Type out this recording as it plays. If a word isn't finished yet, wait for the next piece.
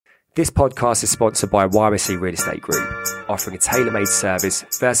This podcast is sponsored by YRC Real Estate Group, offering a tailor-made service,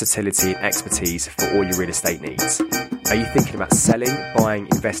 versatility and expertise for all your real estate needs. Are you thinking about selling, buying,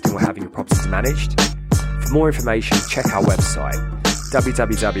 investing or having your properties managed? For more information, check our website,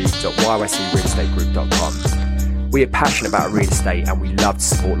 www.yrcrealestategroup.com. We are passionate about real estate and we love to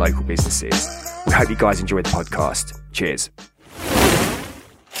support local businesses. We hope you guys enjoy the podcast. Cheers.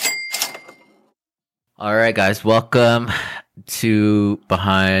 All right, guys, welcome to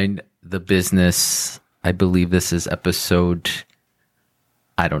Behind the Business. I believe this is episode,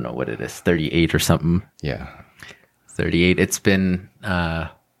 I don't know what it is, 38 or something. Yeah. 38. It's been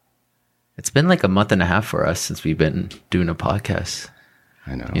like a month and a half for us since we've been doing a podcast.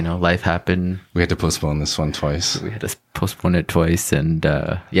 I know. You know, life happened. We had to postpone this one twice. We had to postpone it twice. And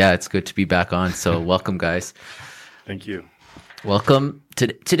yeah, it's good to be back on. So welcome, guys. Thank you. Welcome.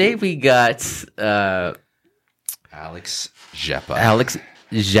 Today we got Alex Jeppa. Alex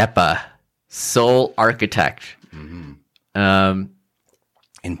Jeppa, soul architect. Mm-hmm.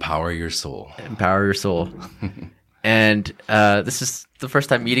 Empower your soul. Empower your soul. And this is the first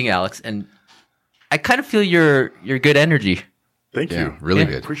time meeting Alex, and I kind of feel your good energy. Thank you. Really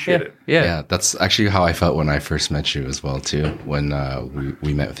good. Appreciate it. Yeah. That's actually how I felt when I first met you as well, too, when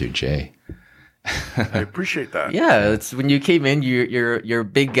we met with your Jay. I appreciate that. Yeah, it's when you came in, you're a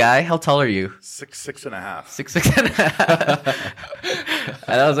big guy. How tall are you? 6'6" and a half. 6'6".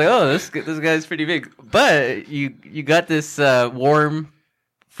 And I was like, oh, this guy's pretty big. But you got this warm,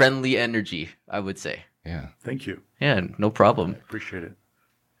 friendly energy, I would say. Yeah. Thank you. Yeah, no problem. Appreciate it.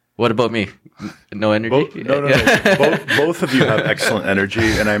 What about me? No energy? No. Both of you have excellent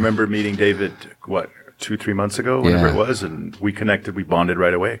energy. And I remember meeting David, 2-3 months ago, whenever it was, and we connected, we bonded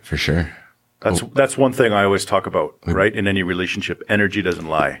right away. For sure. That's one thing I always talk about, right? In any relationship, energy doesn't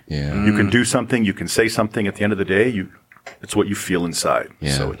lie. Yeah. You can do something, you can say something. At the end of the day, it's what you feel inside.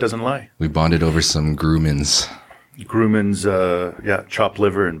 Yeah. So it doesn't lie. We bonded over some Grumman's. Chopped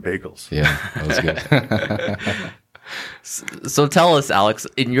liver and bagels. Yeah, that was good. So tell us, Alex,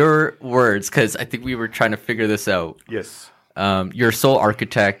 in your words, because I think we were trying to figure this out. Yes. You're a soul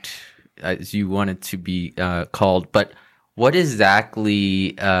architect, as you wanted to be called, but what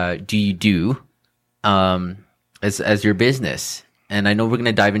exactly do you do as your business? And I know we're going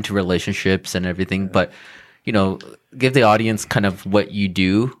to dive into relationships and everything, but give the audience kind of what you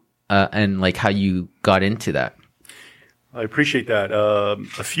do and like how you got into that. I appreciate that.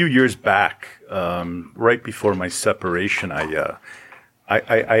 A few years back, right before my separation, I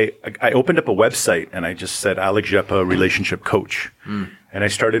opened up a website and I just said Alex Jeppa, relationship coach. And I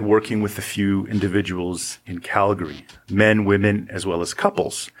started working with a few individuals in Calgary, men, women, as well as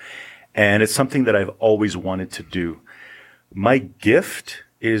couples. And it's something that I've always wanted to do. My gift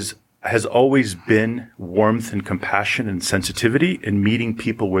has always been warmth and compassion and sensitivity in meeting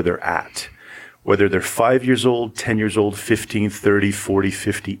people where they're at. Whether they're 5 years old, 10 years old, 15, 30, 40,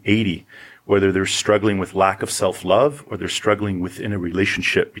 50, 80, whether they're struggling with lack of self-love or they're struggling within a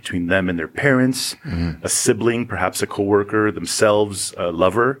relationship between them and their parents, a sibling, perhaps a coworker, themselves, a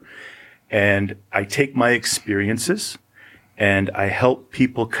lover. And I take my experiences and I help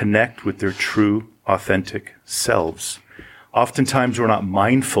people connect with their true, authentic selves. Oftentimes we're not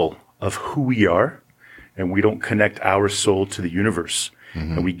mindful of who we are and we don't connect our soul to the universe.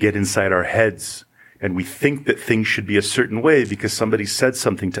 And we get inside our heads and we think that things should be a certain way because somebody said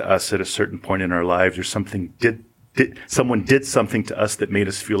something to us at a certain point in our lives or someone did something to us that made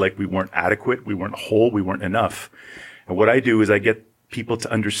us feel like we weren't adequate, we weren't whole, we weren't enough. And what I do is I get people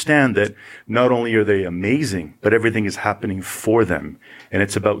to understand that not only are they amazing, but everything is happening for them. And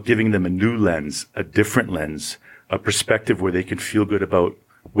it's about giving them a new lens, a different lens, a perspective where they can feel good about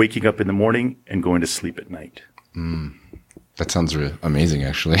waking up in the morning and going to sleep at night. That sounds amazing,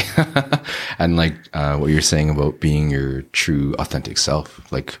 actually. And like what you're saying about being your true, authentic self,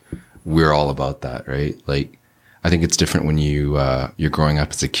 like we're all about that, right? Like I think it's different when you're growing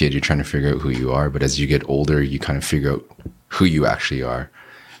up as a kid, you're trying to figure out who you are, but as you get older, you kind of figure out who you actually are.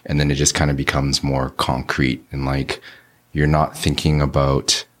 And then it just kind of becomes more concrete and like you're not thinking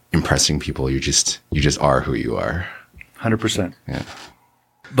about impressing people. You just are who you are. 100%. Yeah.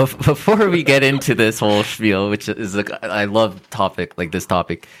 Before we get into this whole spiel, which is I love this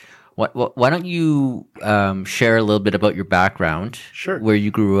topic, why don't you share a little bit about your background, Sure. Where you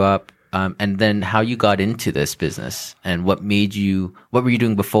grew up, and then how you got into this business, and what were you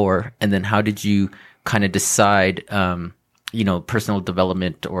doing before, and then how did you kind of decide, personal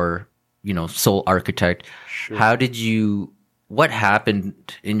development or soul architect? Sure. What happened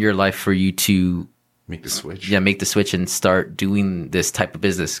in your life for you to Make the switch. Yeah, make the switch and start doing this type of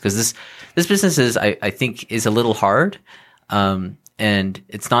business, because this business is, I think, is a little hard, and and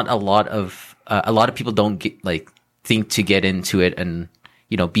it's not a lot of people don't think to get into it and,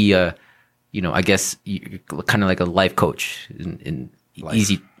 be a, I guess kind of like a life coach in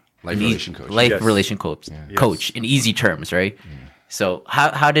easy Life relation coach. Life Yes. relation coach, Yes. coach in easy terms, right? So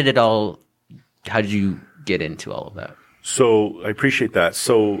how did you get into all of that? So I appreciate that.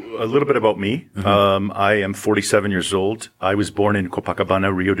 So a little bit about me. I am 47 years old. I was born in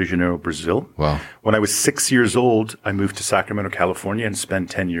Copacabana, Rio de Janeiro, Brazil. Wow. When I was 6 years old, I moved to Sacramento, California, and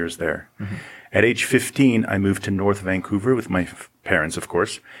spent 10 years there. At age 15, I moved to North Vancouver with my parents, of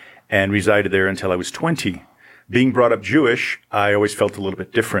course, and resided there until I was 20. Being brought up Jewish, I always felt a little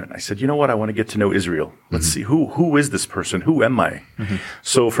bit different. I said, you know what? I want to get to know Israel. Let's see, who is this person? Who am I?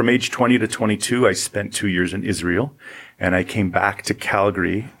 So from age 20 to 22, I spent 2 years in Israel, and I came back to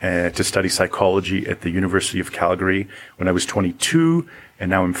Calgary to study psychology at the University of Calgary when I was 22, and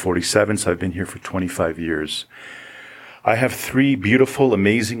now I'm 47, so I've been here for 25 years. I have 3 beautiful,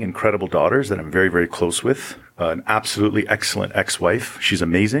 amazing, incredible daughters that I'm very, very close with. An absolutely excellent ex-wife. She's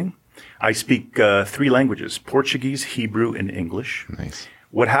amazing. I speak 3 languages, Portuguese, Hebrew, and English. Nice.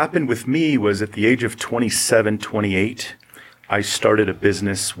 What happened with me was at the age of 27, 28, I started a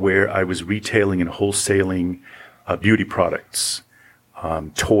business where I was retailing and wholesaling beauty products,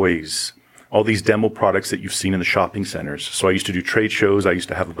 toys, all these demo products that you've seen in the shopping centers. So I used to do trade shows. I used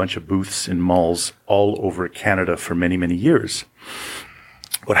to have a bunch of booths in malls all over Canada for many, many years.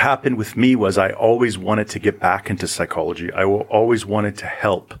 What happened with me was I always wanted to get back into psychology. I always wanted to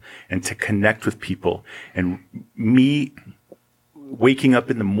help and to connect with people. And me waking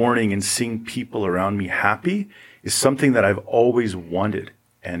up in the morning and seeing people around me happy is something that I've always wanted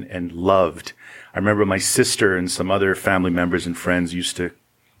and loved. I remember my sister and some other family members and friends used to,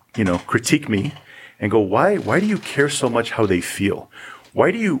 critique me and go, why do you care so much how they feel? Why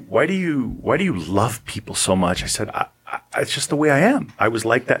do you love people so much? I said, it's just the way I am. I was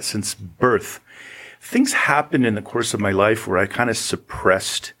like that since birth. Things happened in the course of my life where I kind of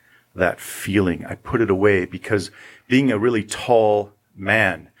suppressed that feeling. I put it away because being a really tall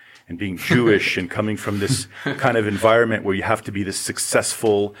man and being Jewish and coming from this kind of environment where you have to be this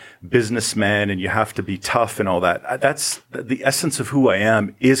successful businessman and you have to be tough and all that. That's the essence of who I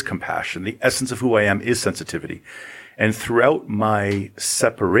am is compassion. The essence of who I am is sensitivity. And throughout my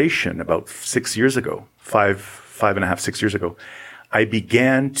separation about 6 years ago, 5.5, 6 years ago, I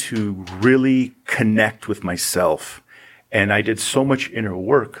began to really connect with myself. And I did so much inner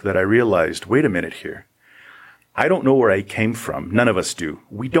work that I realized, wait a minute here. I don't know where I came from. None of us do.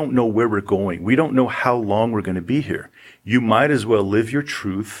 We don't know where we're going. We don't know how long we're going to be here. You might as well live your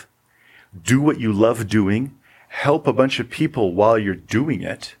truth, do what you love doing, help a bunch of people while you're doing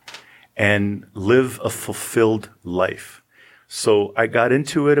it, and live a fulfilled life. So I got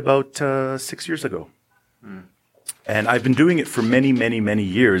into it about 6 years ago. And I've been doing it for many, many, many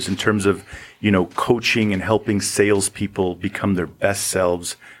years in terms of, coaching and helping salespeople become their best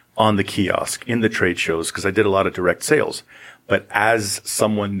selves on the kiosk, in the trade shows, because I did a lot of direct sales. But as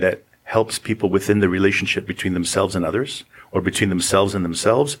someone that helps people within the relationship between themselves and others, or between themselves and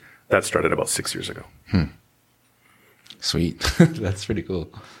themselves, that started about 6 years ago. Sweet. That's pretty cool.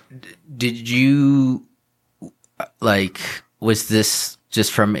 Did you was this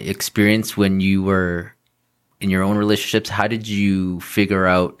just from experience when you were in your own relationships? How did you figure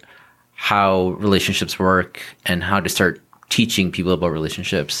out how relationships work and how to start teaching people about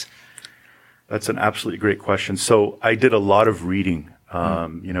relationships? That's an absolutely great question. So I did a lot of reading,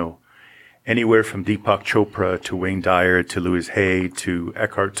 anywhere from Deepak Chopra to Wayne Dyer to Louise Hay to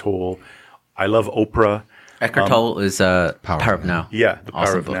Eckhart Tolle. I love Oprah. Eckhart Tolle is Power of Now. Yeah, the Power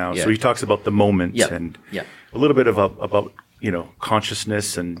Awesome of book. Now. Yeah. So he talks about the moment Yep. and Yep. a little bit about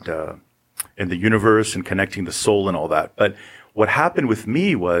consciousness and the universe and connecting the soul and all that. But what happened with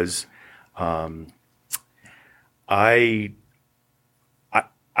me was I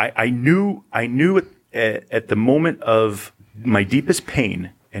knew at the moment of my deepest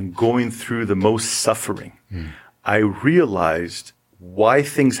pain and going through the most suffering, I realized why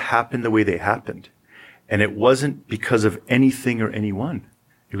things happened the way they happened. And it wasn't because of anything or anyone.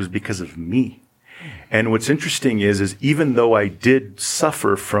 It was because of me. And what's interesting is even though I did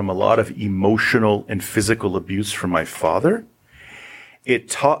suffer from a lot of emotional and physical abuse from my father, it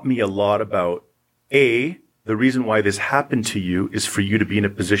taught me a lot about the reason why this happened to you is for you to be in a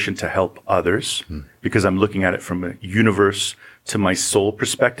position to help others, because I'm looking at it from a universe to my soul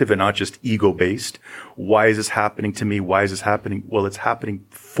perspective and not just ego-based. Why is this happening to me? Why is this happening? Well, it's happening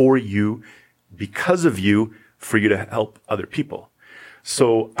for you, because of you, for you to help other people.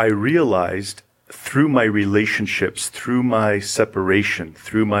 So I realized through my relationships, through my separation,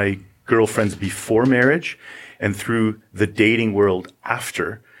 through my girlfriends before marriage, and through the dating world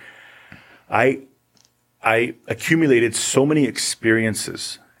after, I accumulated so many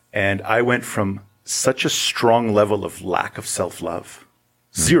experiences, and I went from such a strong level of lack of self-love,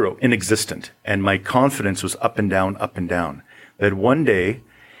 zero, inexistent, and my confidence was up and down, that one day,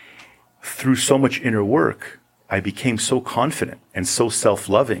 through so much inner work, I became so confident and so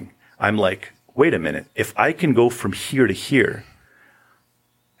self-loving. I'm like, wait a minute, if I can go from here to here,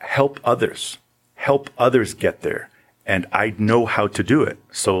 help others get there, and I know how to do it.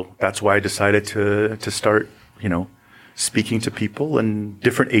 So that's why I decided to start, speaking to people in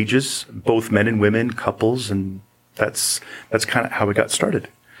different ages, both men and women, couples, and that's kind of how it got started.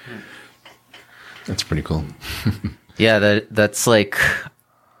 That's pretty cool. Yeah, that's like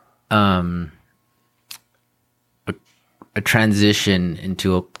a transition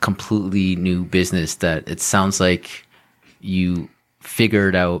into a completely new business that it sounds like you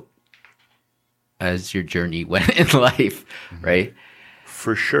figured out as your journey went in life, right?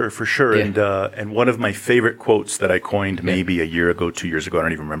 For sure. Yeah. And one of my favorite quotes that I coined maybe a year ago, 2 years ago, I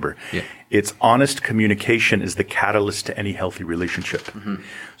don't even remember. Yeah. It's honest communication is the catalyst to any healthy relationship.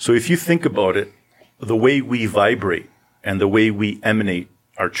 So if you think about it, the way we vibrate and the way we emanate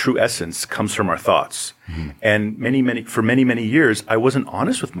our true essence comes from our thoughts. And for many years, I wasn't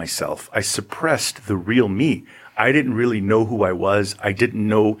honest with myself. I suppressed the real me. I didn't really know who I was. I didn't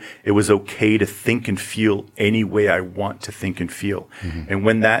know it was okay to think and feel any way I want to think and feel. And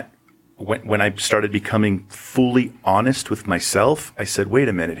when I started becoming fully honest with myself, I said, wait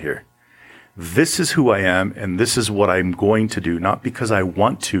a minute here. This is who I am, and this is what I'm going to do, not because I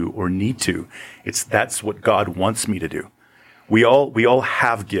want to or need to. That's what God wants me to do. We all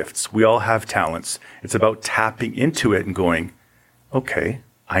have gifts. We all have talents. It's about tapping into it and going, okay,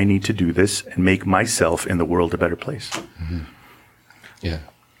 I need to do this and make myself in the world a better place. Yeah.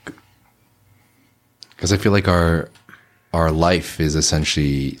 Because I feel like our life is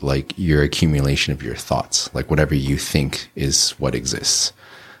essentially like your accumulation of your thoughts. Like whatever you think is what exists.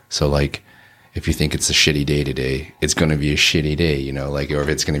 So like if you think it's a shitty day today, it's going to be a shitty day, or if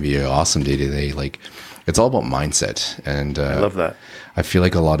it's going to be an awesome day today, like it's all about mindset. And I love that. I feel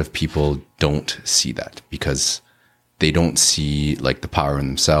like a lot of people don't see that because they don't see like the power in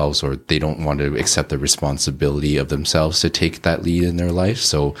themselves, or they don't want to accept the responsibility of themselves to take that lead in their life.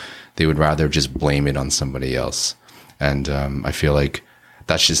 So they would rather just blame it on somebody else. And I feel like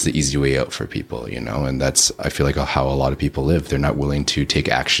that's just the easy way out for people, and I feel like how a lot of people live. They're not willing to take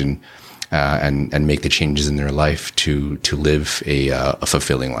action and make the changes in their life to live a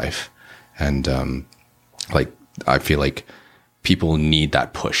fulfilling life. And I feel like people need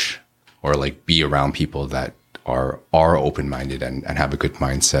that push, or like be around people that are open-minded and have a good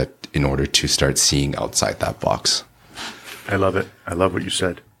mindset in order to start seeing outside that box. I love it. I love what you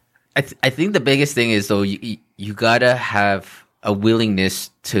said. I think the biggest thing is though you gotta have a willingness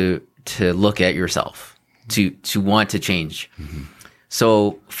to look at yourself, to want to change.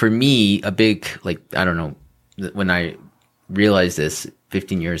 So for me, a big, I don't know, when I realized this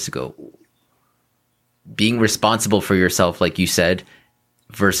 15 years ago, being responsible for yourself, like you said,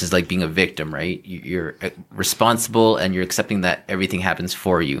 versus like being a victim, right? You're responsible and you're accepting that everything happens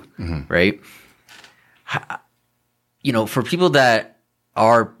for you, right? For people that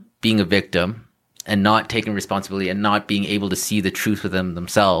are being a victim and not taking responsibility and not being able to see the truth within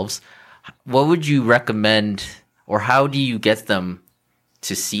themselves, what would you recommend, or how do you get them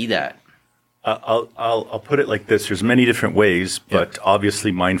to see that? I'll put it like this. There's many different ways, but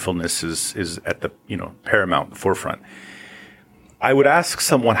obviously mindfulness is at the paramount, the forefront. I would ask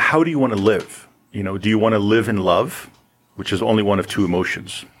someone, how do you want to live? Do you want to live in love, which is only one of two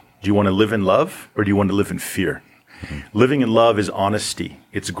emotions? Do you want to live in love, or do you want to live in fear? Living in love is honesty.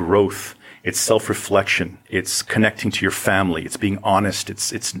 It's growth. It's self-reflection. It's connecting to your family. It's being honest.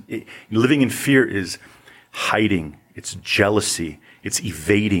 Living in fear is hiding. It's jealousy. It's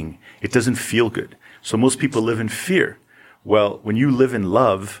evading. It doesn't feel good. So most people live in fear. Well, when you live in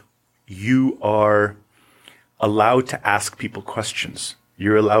love, you are allowed to ask people questions.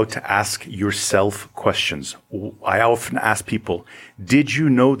 You're allowed to ask yourself questions. I often ask people, did you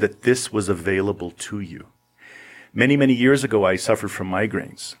know that this was available to you? Many years ago, I suffered from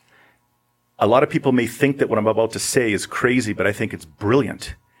migraines. A lot of people may think that what I'm about to say is crazy, but I think it's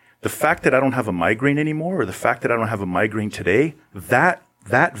brilliant. The fact that I don't have a migraine anymore, or the fact that I don't have a migraine today, that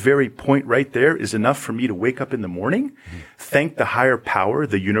very point right there is enough for me to wake up in the morning, thank the higher power,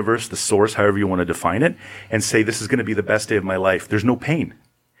 the universe, the source, however you want to define it, and say, this is going to be the best day of my life. There's no pain.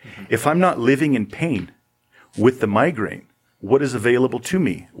 If I'm not living in pain with the migraine, what is available to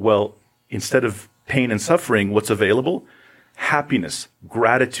me? Well, instead of pain and suffering, what's available? happiness,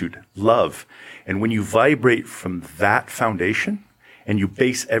 gratitude, love. And when you vibrate from that foundation and you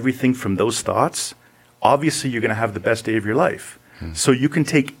base everything from those thoughts, obviously you're going to have the best day of your life. So you can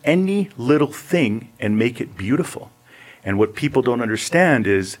take any little thing and make it beautiful. And what people don't understand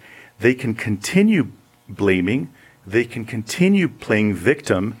is they can continue blaming, they can continue playing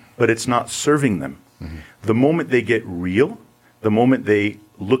victim, but it's not serving them. The moment they get real, the moment they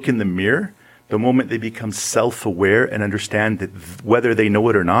look in the mirror, the moment they become self-aware and understand that whether they know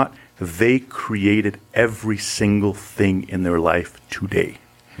it or not, they created every single thing in their life today.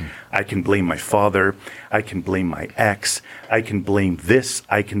 I can blame my father, I can blame my ex, I can blame this,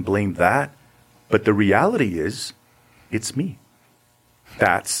 I can blame that, but the reality is, it's me.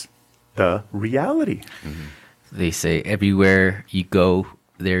 That's the reality. They say everywhere you go,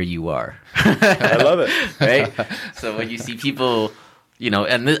 there you are. I love it. Right? So when you see people,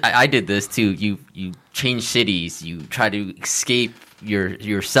 and I did this too. You change cities, you try to escape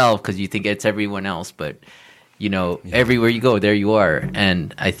yourself because you think it's everyone else, but everywhere you go, there you are.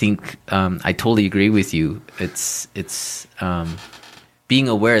 And I think I totally agree with you. It's being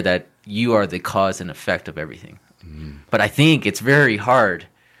aware that you are the cause and effect of everything. But I think it's very hard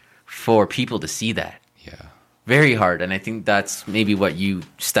for people to see that. Yeah. Very hard. And I think that's maybe what you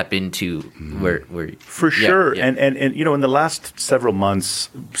step into where For sure. Yeah. And in the last several months,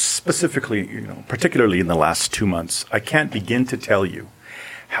 specifically, particularly in the last 2 months, I can't begin to tell you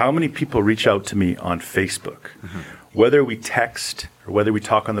how many people reach out to me on Facebook, whether we text or whether we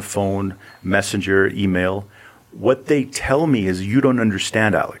talk on the phone, messenger, email. What they tell me is, you don't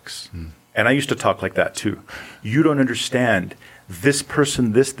understand, Alex. And I used to talk like that too. You don't understand this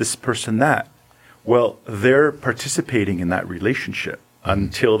person, this person, that. Well, they're participating in that relationship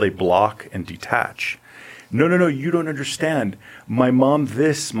until they block and detach. No, you don't understand. My mom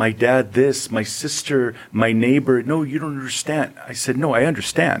this, my dad this, my sister, my neighbor. No, you don't understand. I said, no, I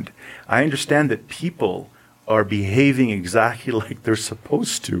understand. I understand that people are behaving exactly like they're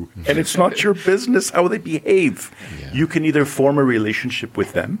supposed to. And it's not your business how they behave. Yeah. You can either form a relationship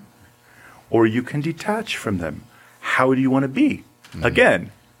with them or you can detach from them. How do you want to be? Again,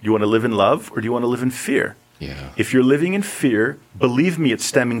 do you want to live in love or do you want to live in fear? Yeah. If you're living in fear, believe me, it's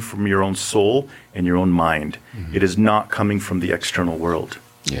stemming from your own soul and your own mind. It is not coming from the external world.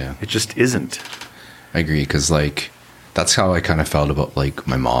 Yeah. It just isn't. I agree, because that's how I kind of felt about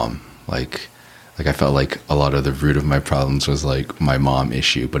my mom. Like I felt like a lot of the root of my problems was my mom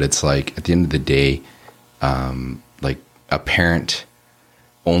issue. But it's at the end of the day, a parent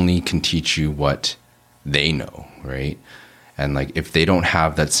only can teach you what they know, right? And if they don't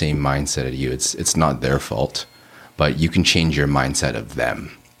have that same mindset as you, it's not their fault, but you can change your mindset of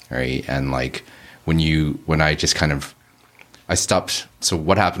them, right? And when I just I stopped. So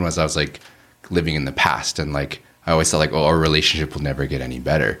what happened was I was living in the past, and I always thought our relationship will never get any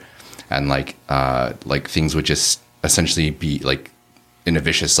better, and things would just essentially be in a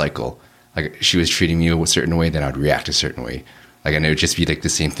vicious cycle. She was treating me a certain way, then I'd react a certain way, and it would just be the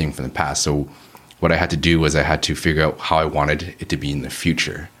same thing from the past. So what I had to do was I had to figure out how I wanted it to be in the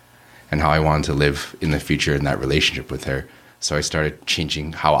future and how I wanted to live in the future in that relationship with her. So I started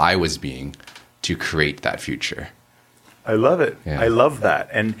changing how I was being to create that future. I love it. Yeah. I love that.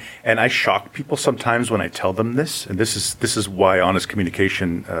 And I shock people sometimes when I tell them this, and this is why honest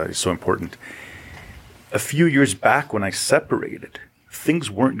communication is so important. A few years back when I separated, things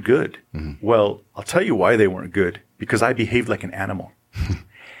weren't good. Well, I'll tell you why they weren't good, because I behaved like an animal.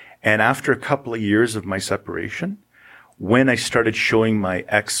 And after a couple of years of my separation, when I started showing my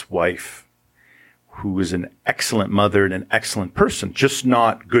ex-wife, who is an excellent mother and an excellent person, just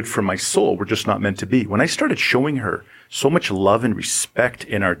not good for my soul, we're just not meant to be. When I started showing her so much love and respect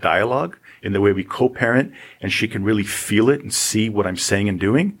in our dialogue, in the way we co-parent, and she can really feel it and see what I'm saying and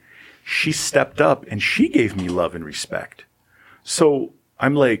doing, she stepped up and she gave me love and respect. So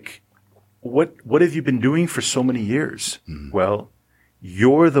I'm like, what have you been doing for so many years? Well,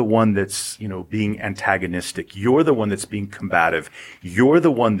 you're the one that's, being antagonistic. You're the one that's being combative. You're the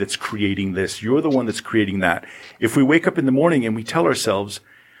one that's creating this. You're the one that's creating that. If we wake up in the morning and we tell ourselves,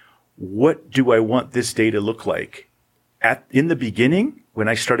 what do I want this day to look like? In the beginning, when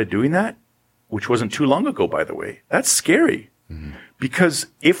I started doing that, which wasn't too long ago, by the way, that's scary. Because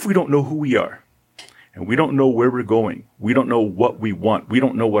if we don't know who we are, and we don't know where we're going, we don't know what we want, we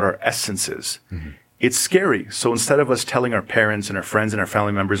don't know what our essence is, it's scary. So instead of us telling our parents and our friends and our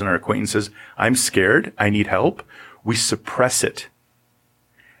family members and our acquaintances, I'm scared, I need help, we suppress it.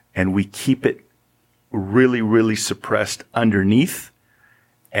 And we keep it really, really suppressed underneath.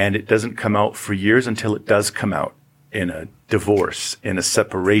 And it doesn't come out for years until it does come out in a divorce, in a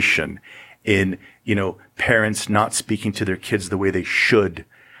separation. in, parents not speaking to their kids the way they should,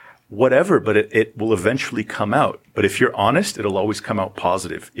 whatever, but it will eventually come out. But if you're honest, it'll always come out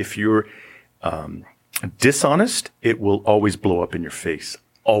positive. If you're dishonest, it will always blow up in your face.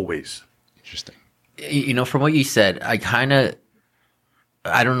 Always. Interesting. From what you said, I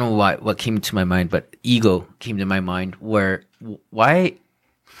don't know what came to my mind, but ego came to my mind. Why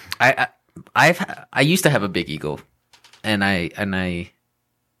I used to have a big ego, and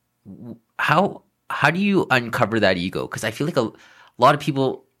how do you uncover that ego? Because I feel like a lot of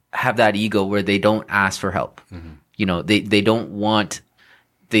people have that ego where they don't ask for help. Mm-hmm. They don't want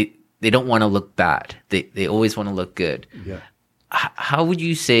they don't want to look bad. They always want to look good. Yeah. How would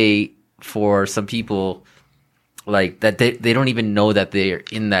you say for some people like that they don't even know that they're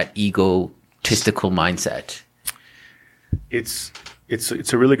in that egotistical mindset? It's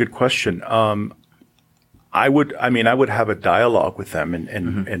a really good question. I would have a dialogue with them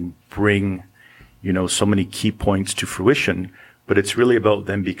and bring, so many key points to fruition, but it's really about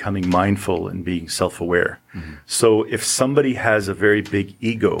them becoming mindful and being self-aware. Mm-hmm. So if somebody has a very big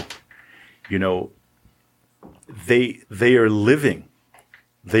ego, they are living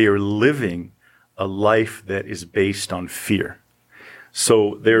a life that is based on fear.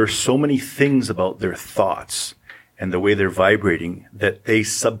 So there are so many things about their thoughts and the way they're vibrating that they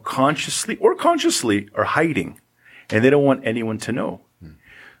subconsciously or consciously are hiding, and they don't want anyone to know.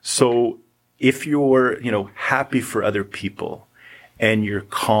 So if you're, happy for other people and you're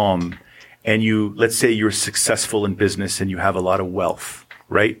calm and let's say you're successful in business and you have a lot of wealth,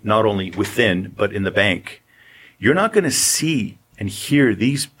 right? Not only within, but in the bank, you're not going to see and hear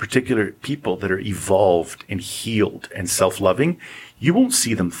these particular people that are evolved and healed and self-loving. You won't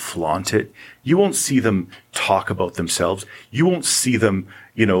see them flaunt it. You won't see them talk about themselves. You won't see them,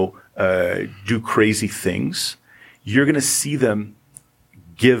 do crazy things. You're going to see them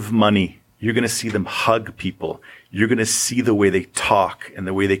give money. You're going to see them hug people. You're going to see the way they talk and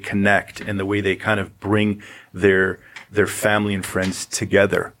the way they connect and the way they kind of bring their family and friends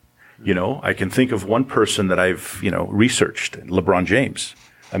together. I can think of one person that I've, researched, LeBron James.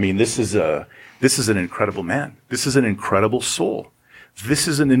 I mean, this is an incredible man. This is an incredible soul. This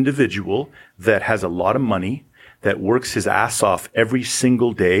is an individual that has a lot of money, that works his ass off every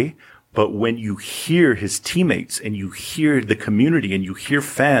single day. But when you hear his teammates and you hear the community and you hear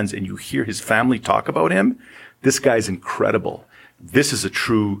fans and you hear his family talk about him, this guy's incredible. This is a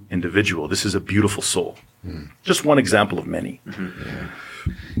true individual. This is a beautiful soul. Just one example of many. Mm-hmm.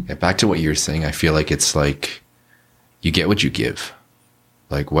 Yeah, back to what you were saying, I feel like it's like you get what you give.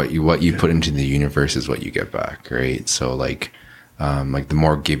 Like what you put into the universe is what you get back, right? So like the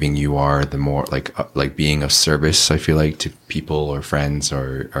more giving you are, the more like being of service, I feel like, to people or friends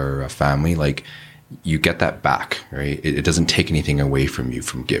or a family, like you get that back, right? It doesn't take anything away from you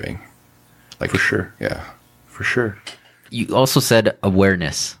from giving. Like for sure. Yeah. For sure. You also said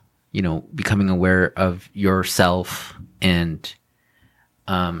awareness, becoming aware of yourself. And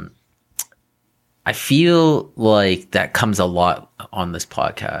I feel like that comes a lot on this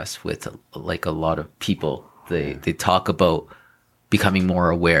podcast with like a lot of people. They talk about becoming more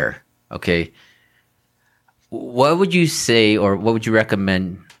aware. Okay. What would you say, or what would you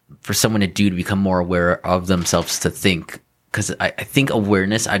recommend for someone to do to become more aware of themselves, to think? Because I think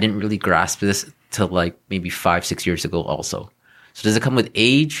awareness, I didn't really grasp this till like maybe 5-6 years ago also. So does it come with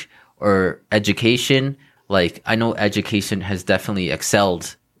age or education? Like, I know education has definitely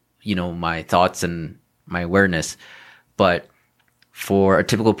excelled, my thoughts and my awareness, but for a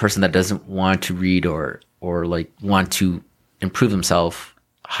typical person that doesn't want to read or like want to improve themselves,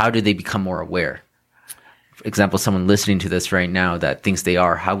 how do they become more aware? For example, someone listening to this right now that thinks they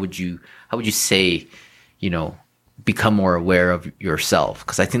are, how would you say, become more aware of yourself?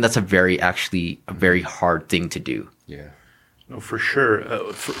 Because I think that's a very hard thing to do. Yeah. No, for sure.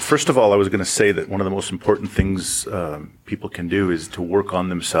 First of all, I was going to say that one of the most important things people can do is to work on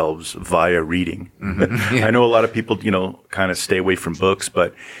themselves via reading. Mm-hmm. Yeah. I know a lot of people, kind of stay away from books,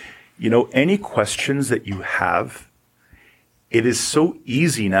 but, any questions that you have, it is so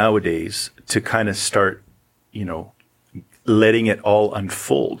easy nowadays to kind of start, letting it all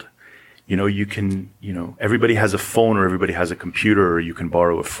unfold. You can, everybody has a phone or everybody has a computer, or you can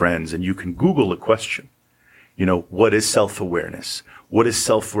borrow a friend's and you can Google a question. What is self-awareness? What is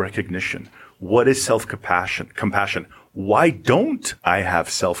self-recognition? What is compassion? Why don't I have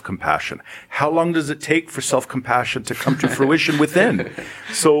self-compassion? How long does it take for self-compassion to come to fruition within?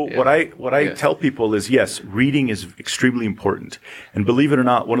 So what I tell people is, yes, reading is extremely important. And believe it or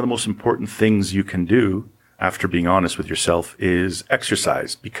not, one of the most important things you can do after being honest with yourself is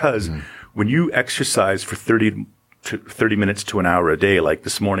exercise. Because when you exercise for 30 to 30 minutes to an hour a day. Like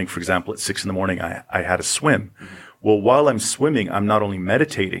this morning, for example, at 6 a.m, I had a swim. Well, while I'm swimming, I'm not only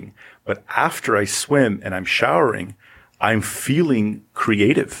meditating, but after I swim and I'm showering, I'm feeling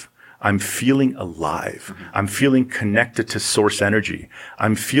creative. I'm feeling alive. I'm feeling connected to source energy.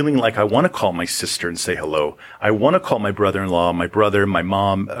 I'm feeling like I want to call my sister and say hello. I want to call my brother-in-law, my brother, my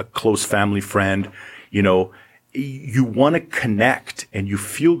mom, a close family friend. You know, you want to connect and you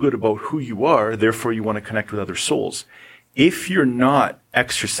feel good about who you are. Therefore, you want to connect with other souls. If you're not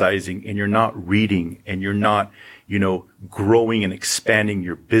exercising and you're not reading and you're not, you know, growing and expanding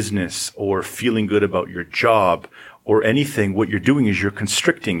your business or feeling good about your job or anything, what you're doing is you're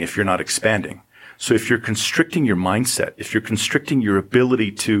constricting if you're not expanding. So if you're constricting your mindset, if you're constricting your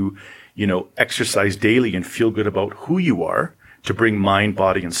ability to, you know, exercise daily and feel good about who you are, to bring mind,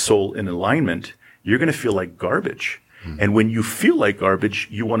 body, and soul in alignment, you're going to feel like garbage. And when you feel like garbage,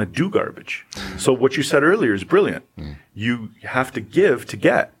 you want to do garbage. So what you said earlier is brilliant. You have to give to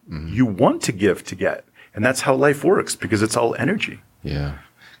get. You want to give to get. And that's how life works because it's all energy. Yeah.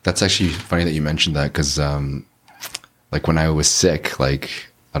 That's actually funny that you mentioned that because, like when I was sick, like,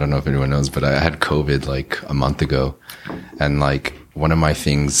 I don't know if anyone knows, but I had COVID like a month ago. And like one of my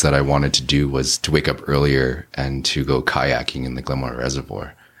things that I wanted to do was to wake up earlier and to go kayaking in the Glenmore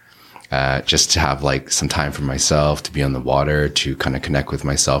Reservoir. Just to have like some time for myself, to be on the water, to kind of connect with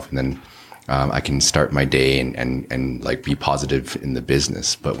myself. And then I can start my day and like be positive in the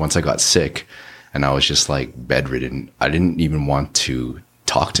business. But once I got sick and I was just like bedridden, I didn't even want to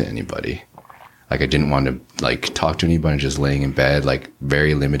talk to anybody. Like I didn't want to like talk to anybody, just laying in bed, like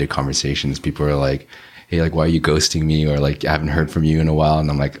very limited conversations. People are like, hey, like, why are you ghosting me? Or like, I haven't heard from you in a while. And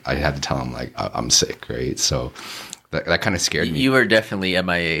I'm like, I had to tell them like, I'm sick. Right. So that kind of scared me. You were definitely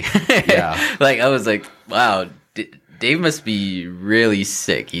MIA. Yeah. Like I was like, wow, Dave must be really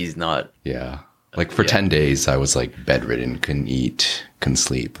sick. He's not. Yeah. Like for 10 days, I was like bedridden, couldn't eat, couldn't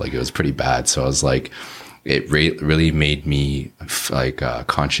sleep. Like it was pretty bad. So I was like, it really made me like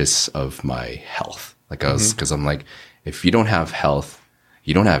conscious of my health. Like I was, because I'm like, if you don't have health,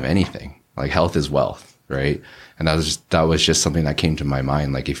 you don't have anything. Like health is wealth, right? And that was just something that came to my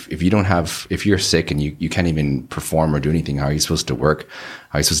mind. Like if you don't have, if you're sick and you can't even perform or do anything, how are you supposed to work?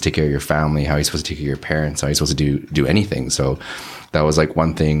 How are you supposed to take care of your family? How are you supposed to take care of your parents? How are you supposed to do anything? So that was like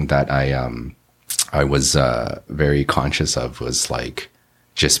one thing that I was very conscious of, was like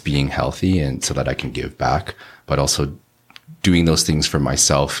just being healthy and so that I can give back, but also doing those things for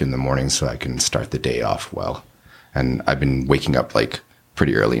myself in the morning so I can start the day off well. And I've been waking up like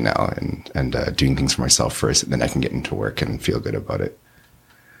pretty early now and doing things for myself first, and then I can get into work and feel good about it.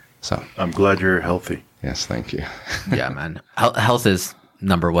 So I'm glad you're healthy. Yes, thank you. Yeah, man. Health is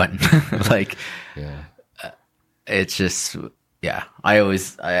number one. Like, Yeah. it's just, yeah.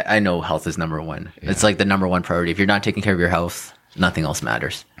 I know health is number one. Yeah. It's like the number one priority. If you're not taking care of your health, nothing else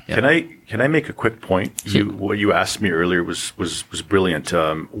matters. Yeah. Can I make a quick point? What you asked me earlier was brilliant.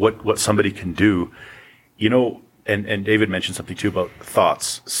 What somebody can do, you know. And David mentioned something too about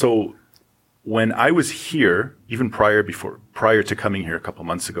thoughts. So when I was here, even prior to coming here a couple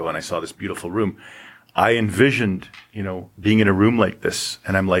months ago, and I saw this beautiful room, I envisioned, you know, being in a room like this,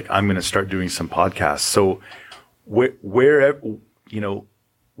 and I'm like, I'm going to start doing some podcasts. So wherever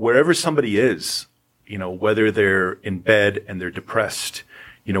somebody is, you know, whether they're in bed and they're depressed,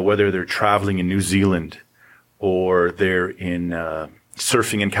 you know, whether they're traveling in New Zealand or they're in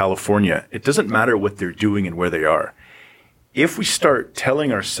surfing in California, it doesn't matter what they're doing and where they are. If we start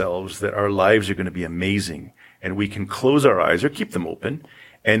telling ourselves that our lives are going to be amazing and we can close our eyes or keep them open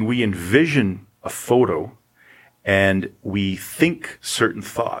and we envision a photo and we think certain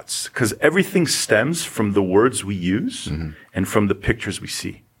thoughts, because everything stems from the words we use and from the pictures we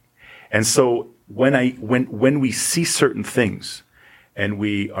see. And so when we see certain things and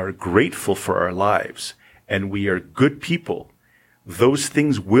we are grateful for our lives and we are good people, those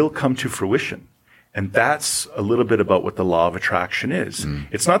things will come to fruition. And that's a little bit about what the law of attraction is.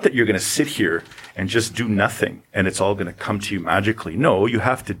 It's not that you're going to sit here and just do nothing and it's all going to come to you magically. No, you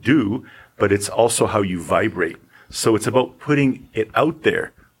have to do, but it's also how you vibrate. So it's about putting it out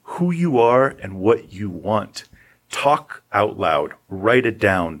there, who you are and what you want. Talk out loud, write it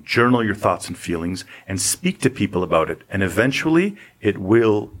down, journal your thoughts and feelings, and speak to people about it. And eventually it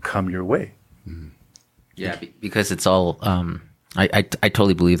will come your way. Yeah, because it's all... I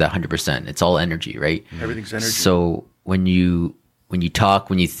totally believe that 100%. It's all energy, right? Everything's energy. So when you talk,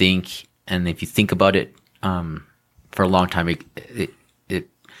 when you think, and if you think about it for a long time, it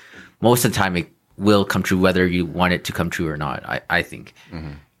most of the time it will come true, whether you want it to come true or not. I think.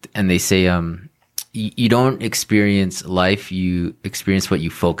 And they say you don't experience life; you experience what you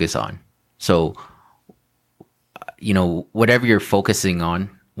focus on. So whatever you're focusing on,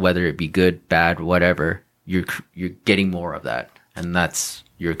 whether it be good, bad, whatever, you're getting more of that, and that's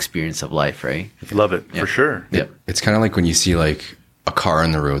your experience of life, right? Love it for sure. Yeah. It's kind of like when you see like a car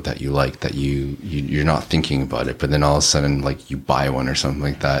on the road that you like, that you're not thinking about it, but then all of a sudden like you buy one or something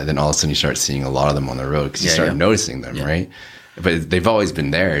like that, and then all of a sudden you start seeing a lot of them on the road because you start noticing them, right? But they've always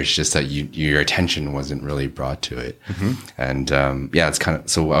been there. It's just that your attention wasn't really brought to it. And it's kind of,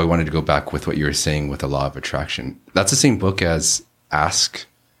 so I wanted to go back with what you were saying with the law of attraction. That's the same book as Ask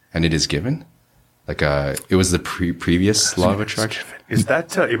and It Is Given. Like it was the previous law of attraction. Is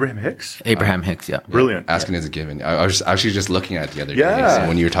that Abraham Hicks? Abraham Hicks, yeah. Brilliant. Asking is a given. I was actually just looking at it the other day. Yeah. So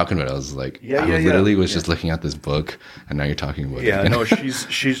when you were talking about it, I was like, I literally was just looking at this book, and now you're talking about it. Yeah, no,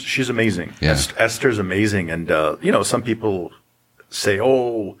 she's amazing. Yeah. Esther's amazing, and some people say,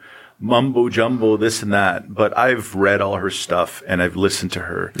 "Oh, mumbo jumbo, this and that," but I've read all her stuff and I've listened to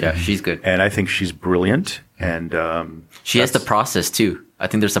her. Yeah, she's good, and I think she's brilliant. And she has the process too. I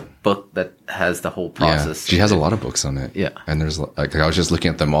think there's a book that has the whole process. Yeah, she has a lot of books on it. Yeah. And there's like, I was just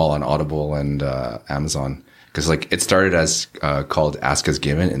looking at them all on Audible and Amazon, because like it started as called Ask As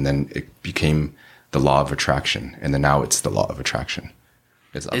Given, and then it became the Law of Attraction, and then now it's the Law of Attraction.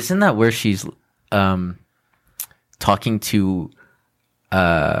 Isn't that where she's talking to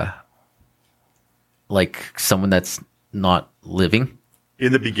like someone that's not living?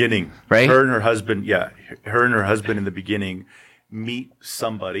 In the beginning, right? Her and her husband in the beginning meet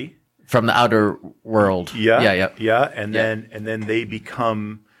somebody from the outer world. Yeah. And then they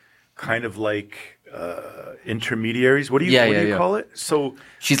become kind of like intermediaries. What do you call it? So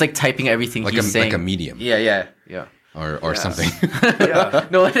she's like typing everything like he's saying. Like a medium. Yeah. Or something. Yeah.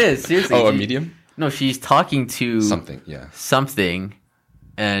 No, it is seriously. A medium? No, she's talking to something. Yeah. Something,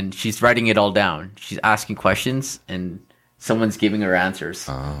 and she's writing it all down. She's asking questions, and someone's giving her answers.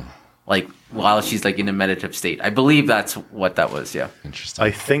 Oh. Like while she's like in a meditative state. I believe that's what that was. Yeah. Interesting.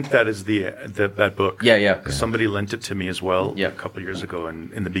 I think that is that book. Yeah. Somebody lent it to me as well a couple of years ago,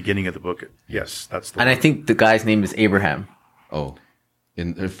 and in the beginning of the book, yes, that's the one. And I think the guy's name is Abraham. Oh,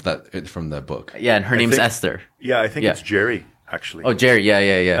 from the book. Yeah, and her name's Esther. Yeah, I think it's Jerry actually. Oh, Jerry.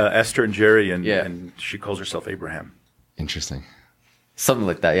 Yeah. Esther and Jerry, and she calls herself Abraham. Interesting. Something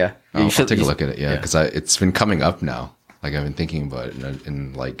like that. Yeah. I'll take a look at it. Yeah, because it's been coming up now. Like I've been thinking about it,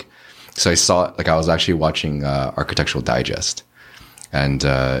 and like, so I saw, like I was actually watching Architectural Digest, and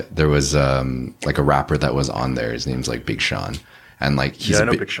there was like a rapper that was on there. His name's like Big Sean, and like I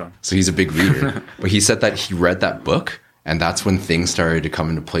know Big Sean. So he's a big reader, but he said that he read that book, and that's when things started to come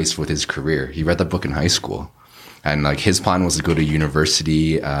into place with his career. He read that book in high school, and like his plan was to go to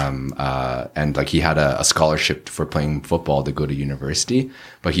university, and like he had a scholarship for playing football to go to university,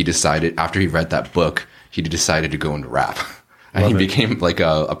 but he decided after he read that book, he decided to go into rap. And he became like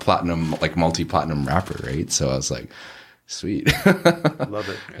a platinum, like multi-platinum rapper, right? So I was like, sweet. Love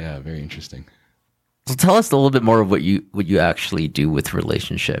it. Yeah, very interesting. So tell us a little bit more of what you actually do with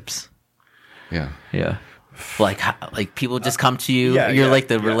relationships. Yeah. Like people just come to you. You're like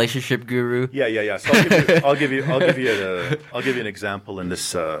the relationship guru. Yeah. So I'll give you an example. In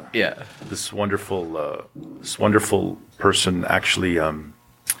this this wonderful person actually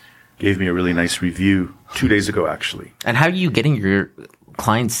gave me a really nice review 2 days ago, actually. And how are you getting your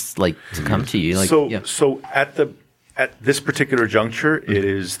clients like to come to you? Like, so at this particular juncture, it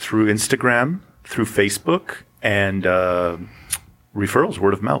is through Instagram, through Facebook, and referrals,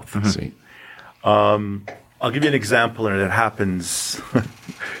 word of mouth. Sweet. I'll give you an example, and it happens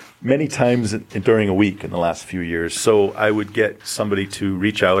many times during a week in the last few years. So I would get somebody to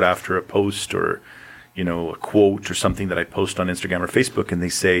reach out after a post or, a quote or something that I post on Instagram or Facebook, and they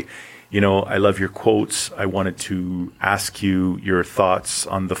say, I love your quotes. I wanted to ask you your thoughts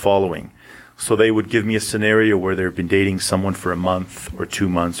on the following. So they would give me a scenario where they've been dating someone for a month or 2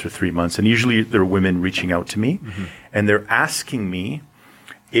 months or 3 months. And usually they're women reaching out to me, and they're asking me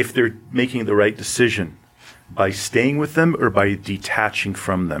if they're making the right decision by staying with them or by detaching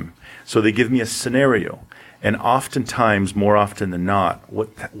from them. So they give me a scenario. And oftentimes, more often than not,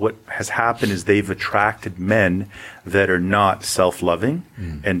 what has happened is they've attracted men that are not self-loving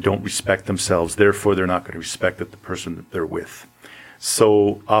and don't respect themselves. Therefore, they're not going to respect the person that they're with.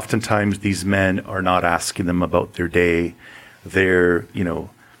 So oftentimes, these men are not asking them about their day. They're,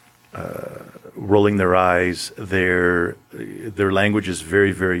 rolling their eyes. Their language is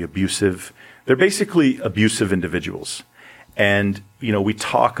very, very abusive. They're basically abusive individuals. And, we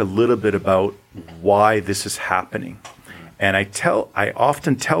talk a little bit about why this is happening. And I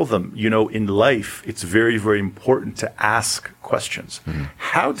often tell them, in life, it's very, very important to ask questions.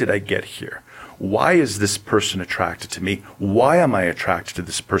 How did I get here? Why is this person attracted to me? Why am I attracted to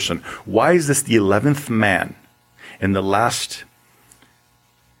this person? Why is this the 11th man? in the last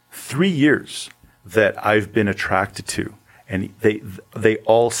 3 years that I've been attracted to, and they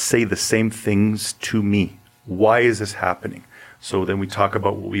all say the same things to me. Why is this happening? So then we talk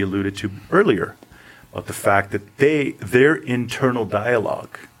about what we alluded to earlier, about the fact that their internal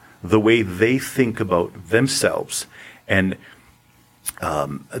dialogue, the way they think about themselves, and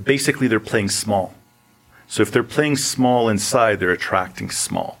basically they're playing small. So if they're playing small inside, they're attracting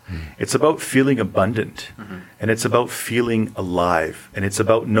small. It's about feeling abundant, and it's about feeling alive, and it's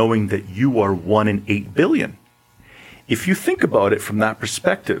about knowing that you are 1 in 8 billion. If you think about it from that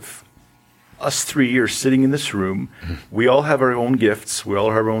perspective, us 3 are sitting in this room, we all have our own gifts, we all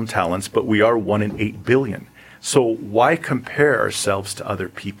have our own talents, but we are 1 in 8 billion. So why compare ourselves to other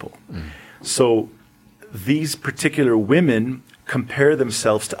people? So these particular women compare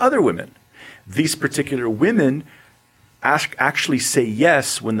themselves to other women. These particular women actually say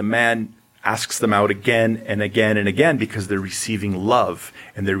yes when the man asks them out again and again and again, because they're receiving love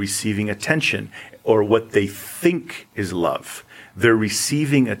and they're receiving attention, or what they think is love. They're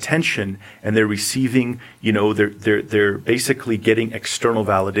receiving attention and they're receiving, they're basically getting external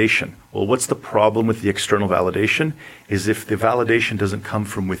validation. Well, what's the problem with the external validation? Is if the validation doesn't come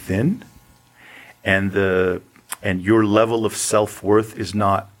from within, and your level of self-worth is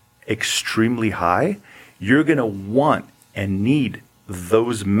not extremely high, you're going to want and need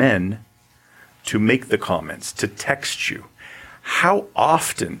those men to make the comments, to text you. How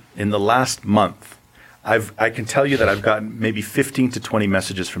often in the last month, I can tell you that I've gotten maybe 15 to 20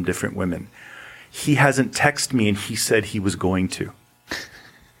 messages from different women. He hasn't texted me and he said he was going to.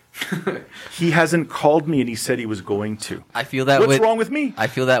 He hasn't called me and he said he was going to. I feel that. What's wrong with me? I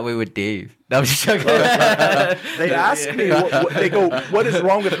feel that way with Dave. No, I'm just joking. They ask me, they go, what is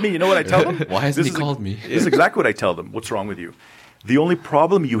wrong with me? You know what I tell them? Why hasn't he called me? This is exactly what I tell them. What's wrong with you? The only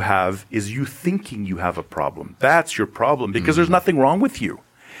problem you have is you thinking you have a problem. That's your problem, because there's nothing wrong with you.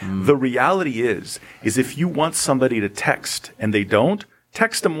 The reality is if you want somebody to text and they don't,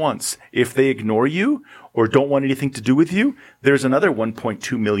 text them once. If they ignore you or don't want anything to do with you, there's another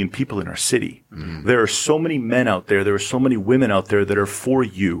 1.2 million people in our city. There are so many men out there. There are so many women out there that are for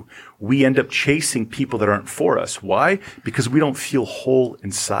you. We end up chasing people that aren't for us. Why? Because we don't feel whole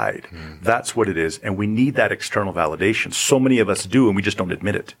inside. That's what it is. And we need that external validation. So many of us do, and we just don't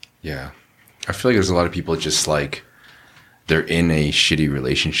admit it. Yeah. I feel like there's a lot of people just like, they're in a shitty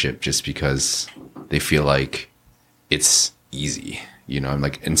relationship just because they feel like it's easy, and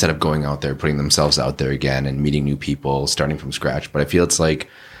like instead of going out there, putting themselves out there again and meeting new people, starting from scratch. But I feel it's like,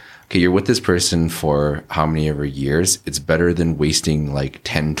 okay, you're with this person for how many ever years. It's better than wasting like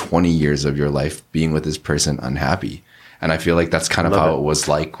 10, 20 years of your life being with this person unhappy. And I feel like that's kind of how it was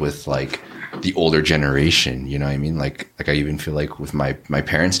like with like the older generation, you know what I mean? Like I even feel like with my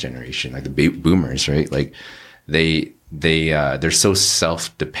parents' generation, like the boomers, right? Like they're so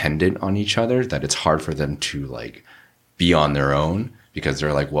self-dependent on each other that it's hard for them to like be on their own, because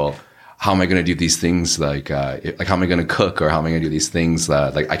they're like, well, how am I going to do these things? Like how am I going to cook, or how am I going to do these things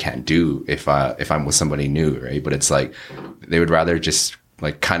that like I can't do if I'm with somebody new, right? But it's like they would rather just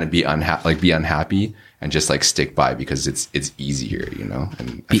like kind of be unhappy and just like stick by because it's easier,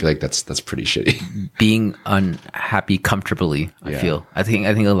 And I feel like that's pretty shitty. Being unhappy comfortably, I feel. I think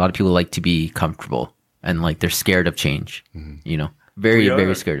a lot of people like to be comfortable. And like they're scared of change, very,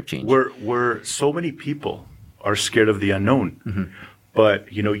 very scared of change. We're so many people are scared of the unknown.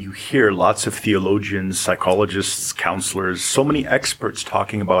 But, you hear lots of theologians, psychologists, counselors, so many experts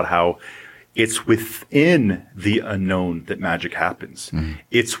talking about how it's within the unknown that magic happens.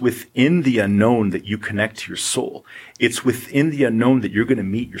 It's within the unknown that you connect to your soul. It's within the unknown that you're going to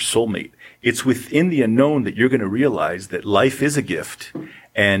meet your soulmate. It's within the unknown that you're going to realize that life is a gift.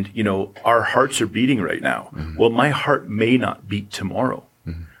 And, our hearts are beating right now. Well, my heart may not beat tomorrow.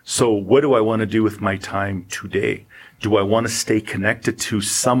 So what do I want to do with my time today? Do I want to stay connected to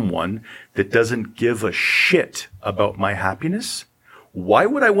someone that doesn't give a shit about my happiness? Why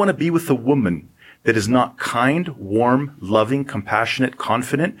would I want to be with a woman that is not kind, warm, loving, compassionate,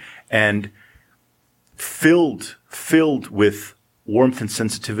 confident, and filled with warmth and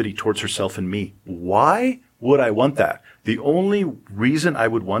sensitivity towards herself and me? Why would I want that? The only reason I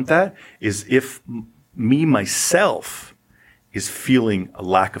would want that is if myself is feeling a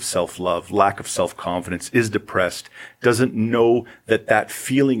lack of self-love, lack of self-confidence, is depressed, doesn't know that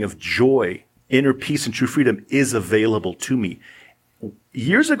feeling of joy, inner peace and true freedom is available to me.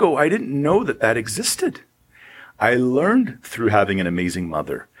 Years ago, I didn't know that existed. I learned through having an amazing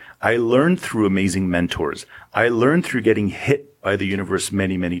mother. I learned through amazing mentors. I learned through getting hit by the universe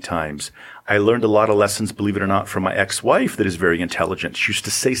many, many times. I learned a lot of lessons, believe it or not, from my ex-wife that is very intelligent. She used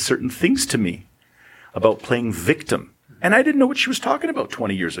to say certain things to me. about playing victim. And I didn't know what she was talking about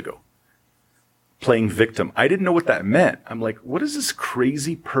 20 years ago. Playing victim. I didn't know what that meant. I'm like, what is this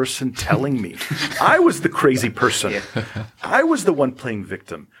crazy person telling me? I was the crazy person. I was the one playing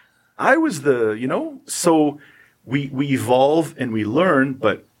victim. I was the, so we evolve and we learn,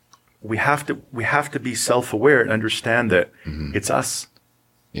 but we have to be self-aware and understand that it's us.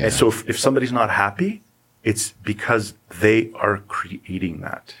 Yeah. And so if somebody's not happy, it's because they are creating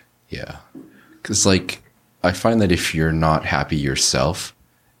that. Yeah. Because I find that if you're not happy yourself,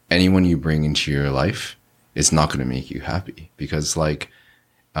 anyone you bring into your life is not going to make you happy, because a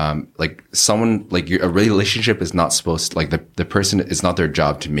relationship is not supposed to, the person, it's not their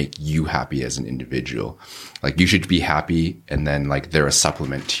job to make you happy as an individual. You should be happy, and then they're a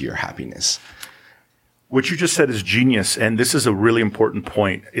supplement to your happiness. What you just said is genius, and this is a really important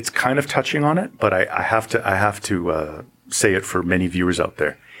point. It's kind of touching on it, but I have to say it for many viewers out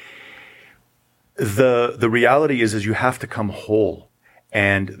there. The reality is you have to come whole.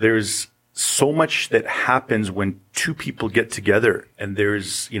 And there's so much that happens when two people get together, and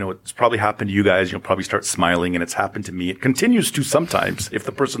there's, it's probably happened to you guys. You'll probably start smiling, and it's happened to me. It continues to sometimes if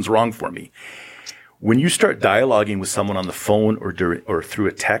the person's wrong for me. When you start dialoguing with someone on the phone or through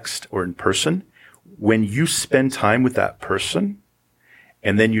a text or in person, when you spend time with that person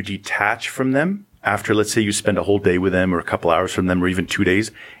and then you detach from them after, let's say you spend a whole day with them or a couple hours from them or even 2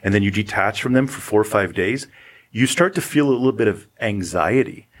 days, and then you detach from them for 4 or 5 days, you start to feel a little bit of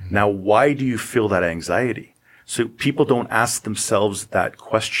anxiety. Now, why do you feel that anxiety? So people don't ask themselves that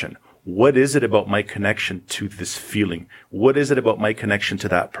question. What is it about my connection to this feeling? What is it about my connection to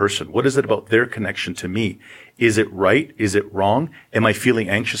that person? What is it about their connection to me? Is it right? Is it wrong? Am I feeling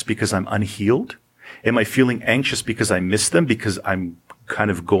anxious because I'm unhealed? Am I feeling anxious because I miss them, because I'm kind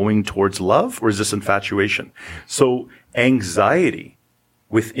of going towards love? Or is this infatuation? So anxiety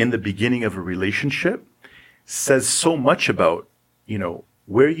within the beginning of a relationship says so much about,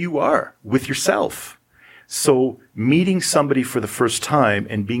 where you are with yourself. So meeting somebody for the first time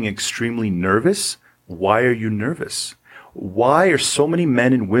and being extremely nervous, why are you nervous? Why are so many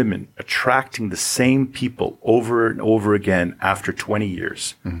men and women attracting the same people over and over again after 20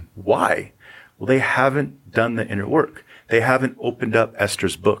 years? Mm-hmm. Why? Well, they haven't done the inner work. They haven't opened up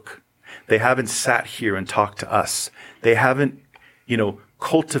Esther's book. They haven't sat here and talked to us. They haven't,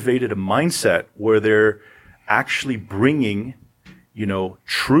 cultivated a mindset where they're actually bringing,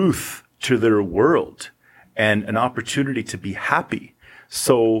 truth to their world and an opportunity to be happy.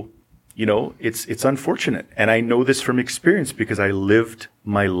 So, it's unfortunate. And I know this from experience because I lived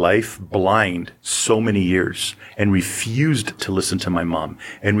my life blind so many years and refused to listen to my mom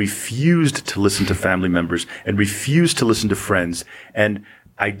and refused to listen to family members and refused to listen to friends. And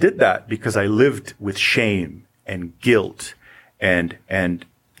I did that because I lived with shame and guilt and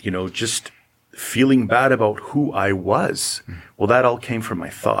just feeling bad about who I was. Well, that all came from my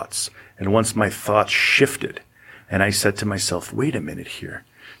thoughts. And once my thoughts shifted and I said to myself, wait a minute here.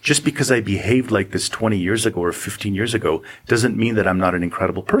 Just because I behaved like this 20 years ago or 15 years ago doesn't mean that I'm not an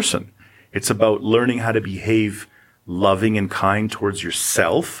incredible person. It's about learning how to behave loving and kind towards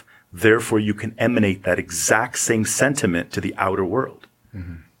yourself. Therefore, you can emanate that exact same sentiment to the outer world.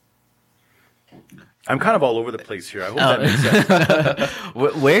 Mm-hmm. I'm kind of all over the place here. I hope that makes sense.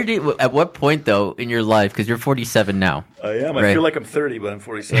 At what point though in your life, because you're 47 now? I am. Right? I feel like I'm 30, but I'm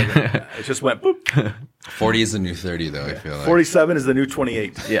 47. It just went boop. 40 is the new 30 though, I feel like. 47 is the new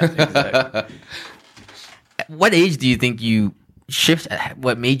 28. Yeah, exactly. At what age do you think you shift?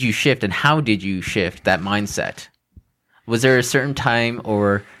 What made you shift, and how did you shift that mindset? Was there a certain time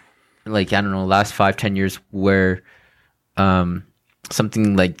or last 5-10 years where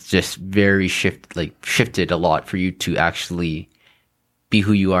something just very shifted a lot for you to actually be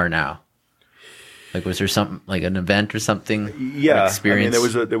who you are now? Was there something an event or something? Yeah, experience?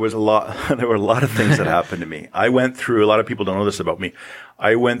 There were a lot of things that happened to me. I went through, a lot of people don't know this about me.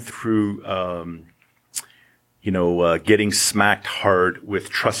 I went through, getting smacked hard with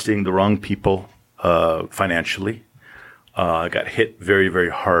trusting the wrong people, financially. I got hit very,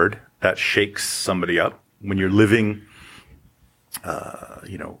 very hard. That shakes somebody up when you're living,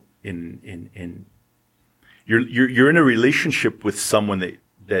 you're in a relationship with someone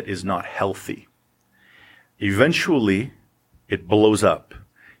that is not healthy. Eventually, it blows up.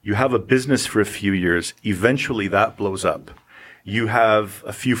 You have a business for a few years. Eventually, that blows up. You have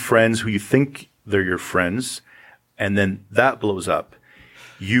a few friends who you think they're your friends, and then that blows up.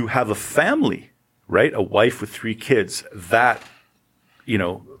 You have a family, right? A wife with 3 kids. That,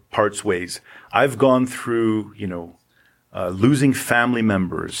 parts ways. I've gone through, losing family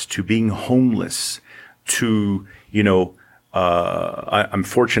members, to being homeless, to, I'm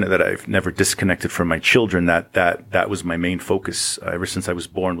fortunate that I've never disconnected from my children. That was my main focus ever since I was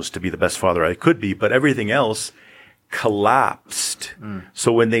born, was to be the best father I could be. But everything else collapsed.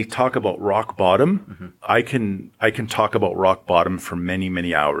 So when they talk about rock bottom, I can talk about rock bottom for many,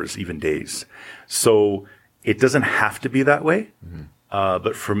 many hours, even days. So it doesn't have to be that way.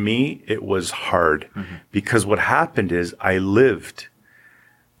 But for me, it was hard because what happened is I lived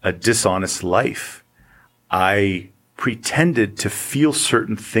a dishonest life. I pretended to feel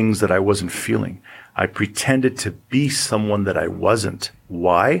certain things that I wasn't feeling. I pretended to be someone that I wasn't.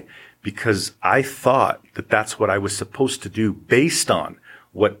 Why? Because I thought that that's what I was supposed to do based on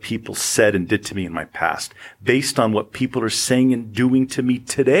what people said and did to me in my past, based on what people are saying and doing to me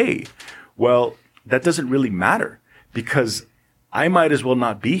today. Well, that doesn't really matter because I might as well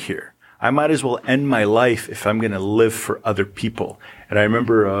not be here. I might as well end my life if I'm going to live for other people. And I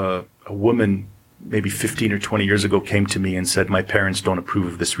remember a woman maybe 15 or 20 years ago came to me and said, my parents don't approve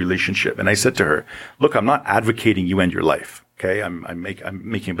of this relationship. And I said to her, look, I'm not advocating you end your life. Okay. I'm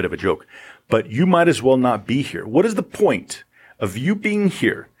making a bit of a joke, but you might as well not be here. What is the point of you being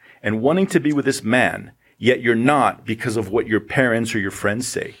here and wanting to be with this man, yet you're not because of what your parents or your friends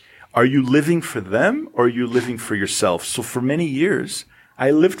say? Are you living for them or are you living for yourself? So for many years, I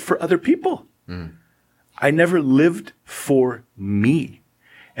lived for other people. I never lived for me.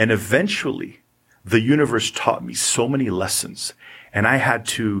 And eventually, the universe taught me so many lessons, and I had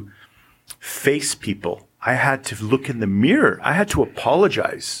to face people. I had to look in the mirror. I had to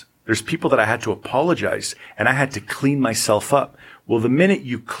apologize. There's people that I had to apologize, and I had to clean myself up. Well, the minute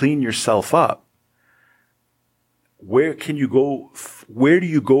you clean yourself up, where can you go? Where do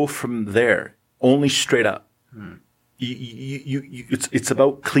you go from there? Only straight up. It's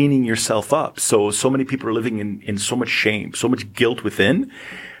about cleaning yourself up. So many people are living in so much shame, so much guilt within,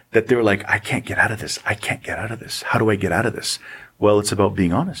 that they're like, I can't get out of this. I can't get out of this. How do I get out of this? Well, it's about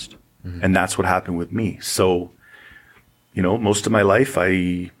being honest. And that's what happened with me. So, most of my life,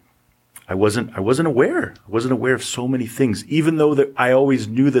 I wasn't aware. I wasn't aware of so many things, even though that I always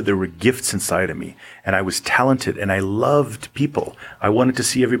knew that there were gifts inside of me and I was talented and I loved people. I wanted to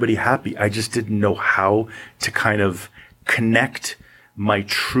see everybody happy. I just didn't know how to kind of connect my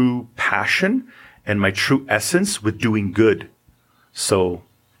true passion and my true essence with doing good. So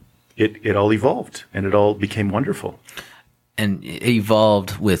it all evolved and it all became wonderful. And it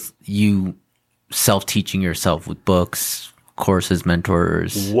evolved with you self-teaching yourself with books, courses,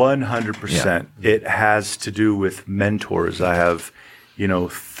 mentors. 100%. Yeah. It has to do with mentors. I have,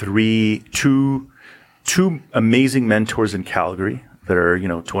 two amazing mentors in Calgary that are,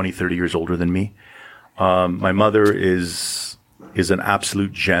 20, 30 years older than me. My mother is an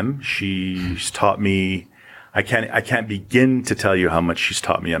absolute gem. She's taught me, I can't begin to tell you how much she's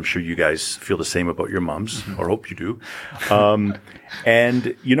taught me. I'm sure you guys feel the same about your moms, or hope you do.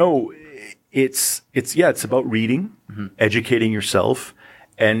 And it's about reading, educating yourself,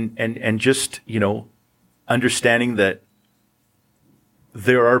 and just, understanding that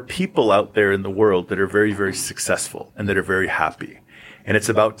there are people out there in the world that are very, very successful and that are very happy. And it's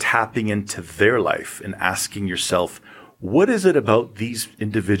about tapping into their life and asking yourself, what is it about these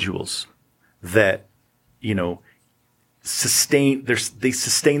individuals that, sustain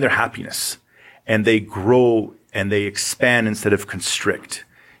their happiness, and they grow and they expand instead of constrict,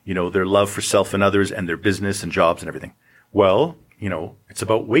 their love for self and others and their business and jobs and everything. Well, it's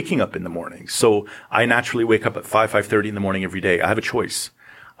about waking up in the morning. So I naturally wake up at 5:30 in the morning every day. I have a choice.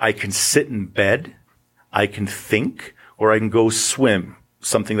 I can sit in bed, I can think, or I can go swim,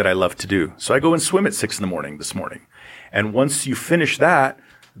 something that I love to do. So I go and swim at 6 a.m. this morning. And once you finish that,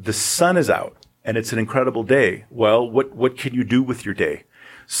 the sun is out and it's an incredible day. Well, what can you do with your day?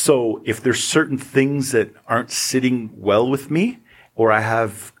 So if there's certain things that aren't sitting well with me, or I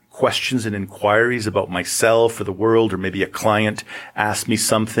have questions and inquiries about myself or the world, or maybe a client asks me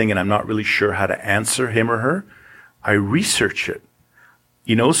something and I'm not really sure how to answer him or her, I research it.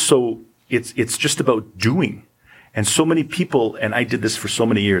 So it's just about doing. And so many people, and I did this for so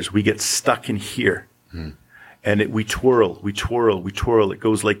many years, we get stuck in here. And we twirl. It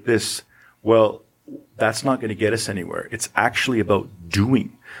goes like this. Well, that's not going to get us anywhere. It's actually about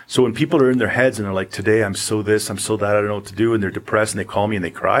doing. So when people are in their heads and they're like, today I'm so this, I'm so that, I don't know what to do, and they're depressed and they call me and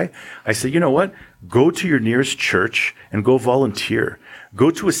they cry, I say, you know what? Go to your nearest church and go volunteer.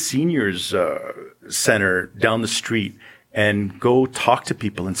 Go to a seniors center down the street and go talk to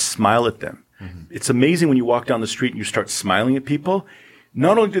people and smile at them. It's amazing when you walk down the street and you start smiling at people.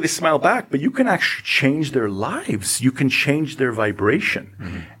 Not only do they smile back, but you can actually change their lives. You can change their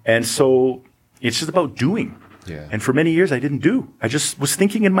vibration. And so it's just about doing. Yeah. And for many years, I didn't do. I just was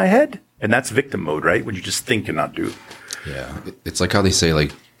thinking in my head. And that's victim mode, right? When you just think and not do. Yeah. It's like how they say,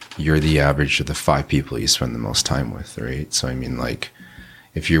 like, you're the average of the 5 people you spend the most time with, right? So, I mean, like,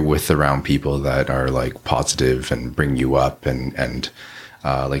 if you're around people that are like positive and bring you up and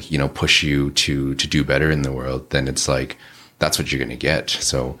like, you know, push you to do better in the world, then it's like, that's what you're going to get.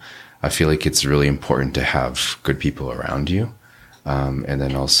 So I feel like it's really important to have good people around you. And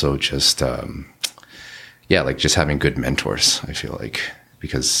then also just, like just having good mentors, I feel like,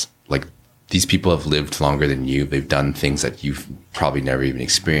 because like these people have lived longer than you. They've done things that you've probably never even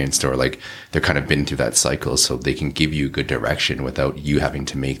experienced, or like they're kind of been through that cycle, so they can give you good direction without you having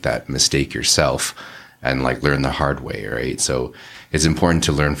to make that mistake yourself and like learn the hard way, right? So it's important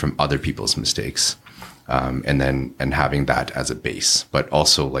to learn from other people's mistakes, and having that as a base, but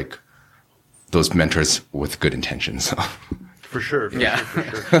also like those mentors with good intentions. For sure. Yeah.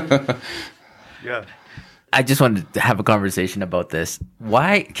 Yeah. I just wanted to have a conversation about this.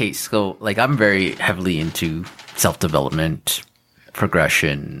 Why? Okay, so like I'm very heavily into self-development,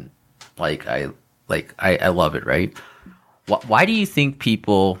 progression. I love it, right? Why do you think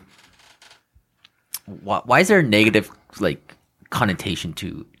people? Why is there a negative like connotation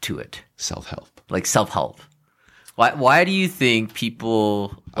to it? Self-help. Like self-help. Why do you think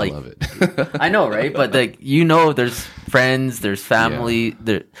people like? I love it. I know, right? But like there's friends, there's family,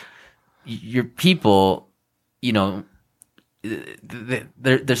 your people. You know,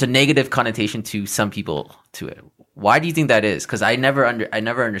 there's a negative connotation to some people to it. Why do you think that is? Because I never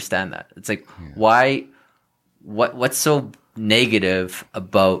understand that. It's like why? What's so negative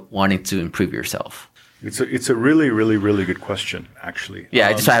about wanting to improve yourself? It's a really, really, really good question, actually. Yeah,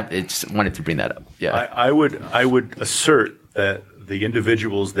 I just wanted to bring that up. Yeah, I would assert that the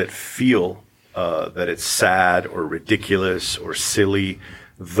individuals that feel that it's sad or ridiculous or silly,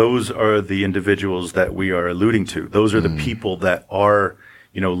 those are the individuals that we are alluding to. Those are the people that are,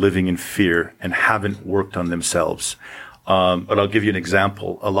 living in fear and haven't worked on themselves. But I'll give you an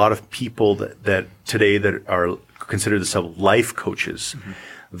example. A lot of people that today that are consider themselves life coaches,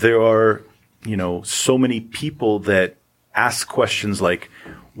 there are, so many people that ask questions like,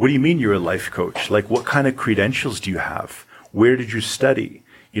 what do you mean you're a life coach? Like, what kind of credentials do you have? Where did you study?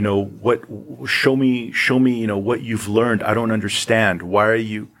 Show me, what you've learned. I don't understand. Why are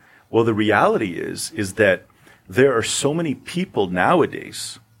you? Well, the reality is that there are so many people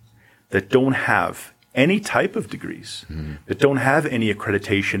nowadays that don't have any type of degrees, that don't have any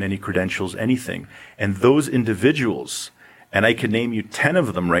accreditation, any credentials, anything. And those individuals, and I can name you 10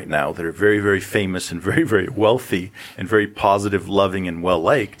 of them right now that are very, very famous and very, very wealthy and very positive, loving, and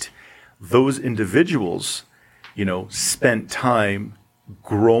well-liked. Those individuals, spent time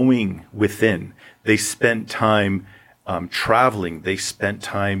growing within. They spent time traveling. They spent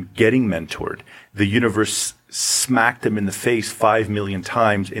time getting mentored. The universe smacked them in the face 5 million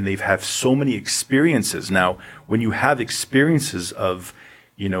times, and they've had so many experiences. Now, when you have experiences of,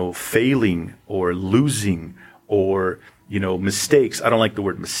 failing or losing or, mistakes, I don't like the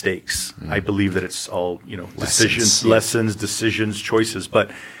word mistakes. I believe that it's all, lessons, decisions, choices.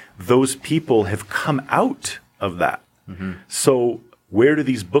 But those people have come out of that. So where do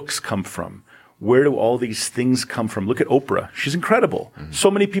these books come from? Where do all these things come from? Look at Oprah. She's incredible. So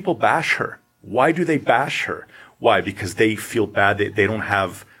many people bash her. Why do they bash her? Why? Because they feel bad that they don't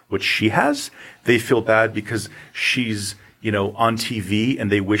have what she has. They feel bad because she's, on TV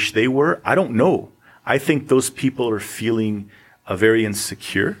and they wish they were. I don't know. I think those people are feeling very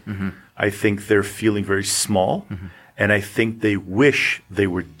insecure. I think they're feeling very small. And I think they wish they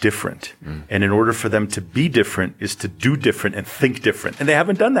were different. And in order for them to be different is to do different and think different. And they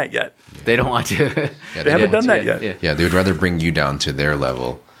haven't done that yet. They don't want to. Yeah, They haven't done that yet. Yeah, they would rather bring you down to their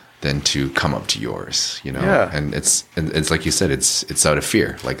level than to come up to yours, Yeah. And it's like you said, it's out of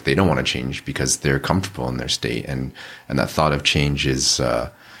fear. Like they don't want to change because they're comfortable in their state, and that thought of change is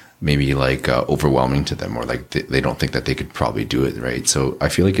maybe like overwhelming to them, or like they don't think that they could probably do it, right? So I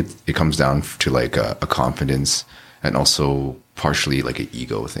feel like it comes down to like a confidence, and also partially like an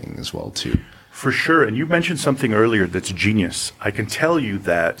ego thing as well too. For sure. And you mentioned something earlier that's genius. I can tell you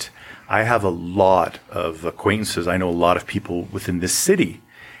that I have a lot of acquaintances. I know a lot of people within this city.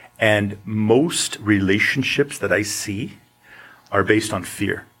 And most relationships that I see are based on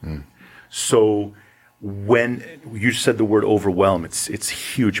fear. So when you said the word overwhelm, it's a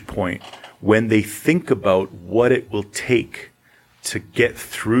huge point. When they think about what it will take to get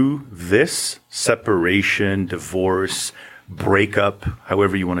through this separation, divorce, breakup,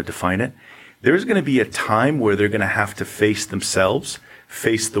 however you want to define it, there's going to be a time where they're going to have to face themselves,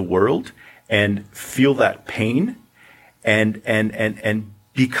 face the world, and feel that pain and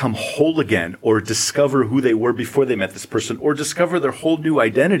become whole again, or discover who they were before they met this person, or discover their whole new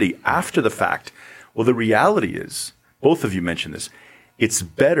identity after the fact. Well, the reality is both of you mentioned this. It's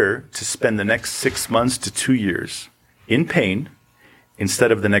better to spend the next 6 months to 2 years in pain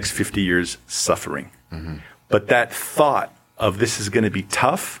instead of the next 50 years suffering. But that thought of this is going to be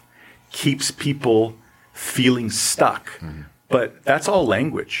tough keeps people feeling stuck. But that's all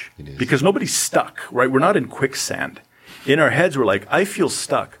language because nobody's stuck, right? We're not in quicksand. In our heads, we're like, I feel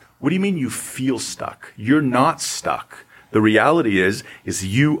stuck. What do you mean you feel stuck? You're not stuck. The reality is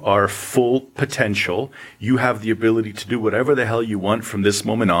you are full potential. You have the ability to do whatever the hell you want from this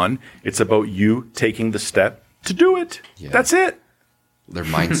moment on. It's about you taking the step to do it. Yeah. That's it. Their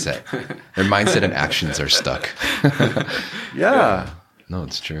mindset and actions are stuck. Yeah. No,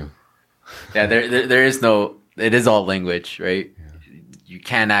 it's true. Yeah, there is no, it is all language, right? Yeah. You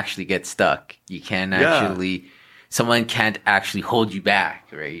can't actually get stuck. You can't actually, someone can't actually hold you back,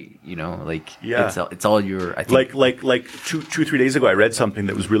 right? You know, like, it's all your, I think. Like 3 days ago, I read something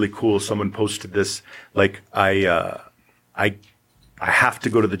that was really cool. Someone posted this, like, I have to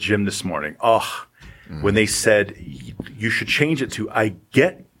go to the gym this morning. When they said you should change it to, I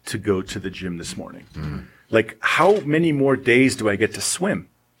get to go to the gym this morning. Like, how many more days do I get to swim?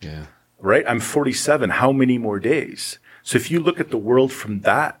 Yeah. Right? I'm 47. How many more days? So if you look at the world from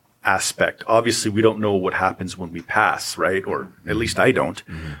that aspect, obviously we don't know what happens when we pass, right? Or at least I don't.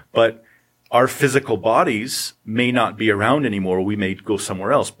 But our physical bodies may not be around anymore. We may go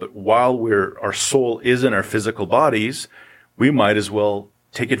somewhere else. But while our soul is in our physical bodies, we might as well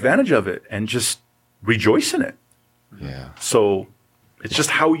take advantage of it and just rejoice in it. Yeah. So it's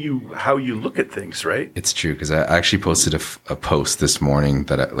just how you look at things, right? It's true, because I actually posted a post this morning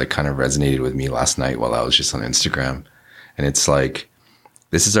that like kind of resonated with me last night while I was just on Instagram. And it's like,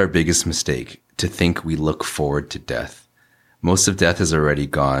 this is our biggest mistake, to think we look forward to death. Most of death is already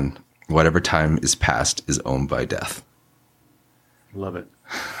gone. Whatever time is past is owned by death. Love it.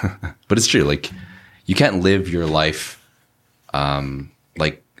 But it's true. Like, you can't live your life,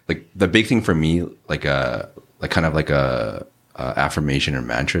 like the big thing for me, like kind of like a affirmation or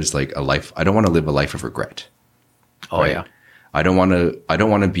mantra is like a life. I don't want to live a life of regret. Oh, right? Yeah. I don't want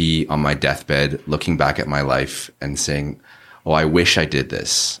to be on my deathbed looking back at my life and saying, oh, I wish I did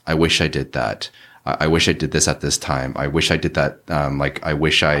this. I wish I did that. I wish I did this at this time. I wish I did that. Like, I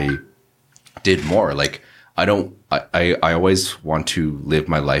wish I did more. Like, I always want to live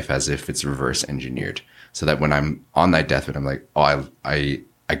my life as if it's reverse engineered, so that when I'm on that deathbed, I'm like, oh,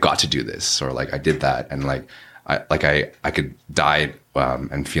 I got to do this, or like I did that. And like, I could die,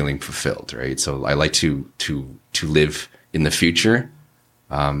 and feeling fulfilled. Right. So I like to live in the future,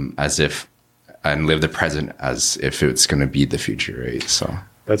 as if, and live the present as if it's going to be the future, right? So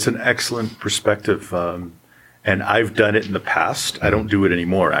that's an excellent perspective, and I've done it in the past. I don't do it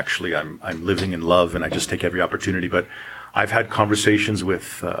anymore. Actually, I'm living in love, and I just take every opportunity. But I've had conversations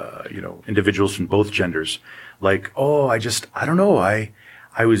with individuals from both genders, like, oh, I don't know.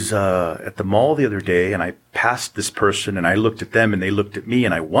 I was at the mall the other day, and I passed this person, and I looked at them, and they looked at me,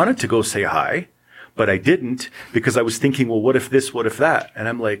 and I wanted to go say hi, but I didn't, because I was thinking, well, what if this, what if that? And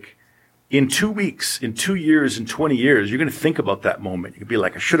I'm like, in 2 weeks, in 2 years, in 20 years, you're going to think about that moment. You could be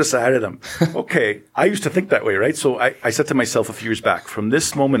like, I should have said hi to them. Okay. I used to think that way, right? So I said to myself a few years back, from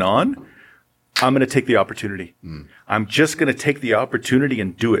this moment on, I'm going to take the opportunity. I'm just going to take the opportunity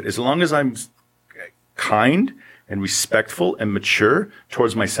and do it. As long as I'm kind and respectful and mature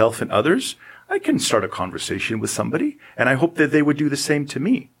towards myself and others, I can start a conversation with somebody, and I hope that they would do the same to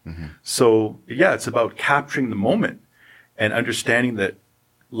me. So yeah, it's about capturing the moment and understanding that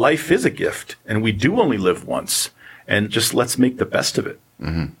life is a gift, and we do only live once, and just let's make the best of it.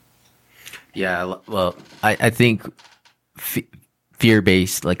 Yeah, well, I think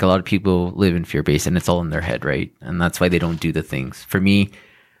fear-based, like a lot of people live in fear-based, and it's all in their head, right? And that's why they don't do the things. For me,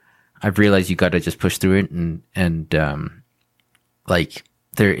 I've realized you got to just push through it, and like,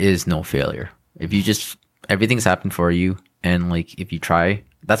 there is no failure. If you just, everything's happened for you, and like, if you try,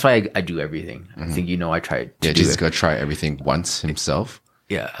 that's why I do everything. I think, I try to do Jesus it. got to try everything once himself.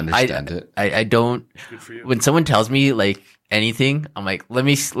 Yeah, understand it. I don't. When someone tells me like anything, I'm like, let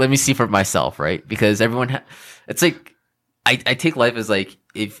me see for myself, right? Because everyone, it's like, I take life as like,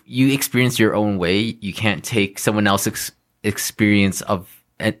 if you experience your own way, you can't take someone else's experience of,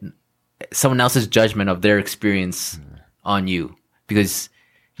 someone else's judgment of their experience on you, because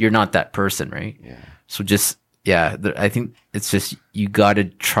you're not that person, right? Yeah. So just, I think it's just, you got to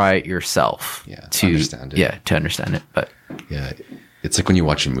try it yourself. Yeah. To understand it. Yeah, to understand it. But yeah. It's like when you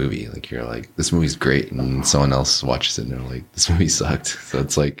watch a movie, like you're like, this movie's great, and someone else watches it and they're like, this movie sucked. So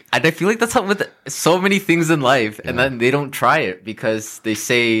it's like, and I feel like that's how with so many things in life, and then they don't try it because they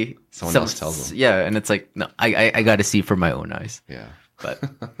say someone else tells them. Yeah, and it's like, no, I got to see for my own eyes. Yeah. But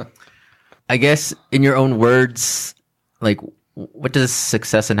I guess in your own words, like, what does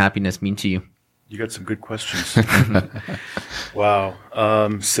success and happiness mean to you? You got some good questions. Wow.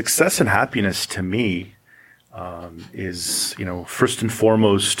 Success and happiness to me is, first and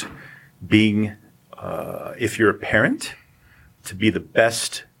foremost being, if you're a parent, to be the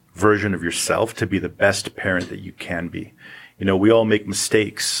best version of yourself, to be the best parent that you can be. We all make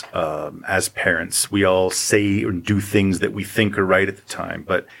mistakes as parents. We all say and do things that we think are right at the time.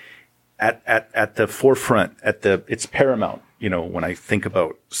 But at the forefront, it's paramount. When I think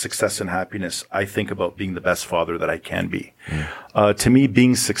about success and happiness, I think about being the best father that I can be. To me,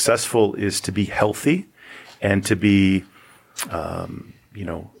 being successful is to be healthy and to be,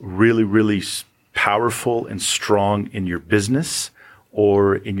 really, really powerful and strong in your business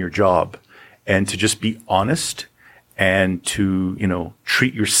or in your job, and to just be honest and to,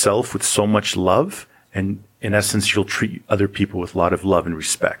 treat yourself with so much love. And in essence, you'll treat other people with a lot of love and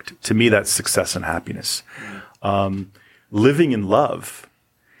respect. To me, that's success and happiness. Living in love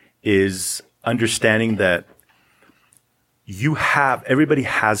is understanding that everybody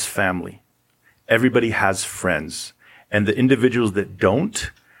has family. Everybody has friends. And the individuals that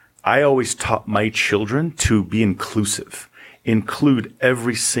don't, I always taught my children to be inclusive. Include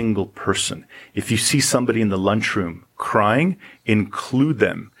every single person. If you see somebody in the lunchroom crying, include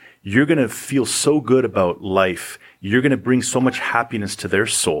them. You're going to feel so good about life. You're going to bring so much happiness to their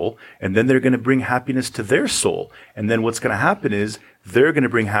soul, and then they're going to bring happiness to their soul. And then what's going to happen is they're going to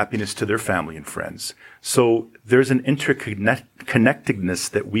bring happiness to their family and friends. So there's an interconnectedness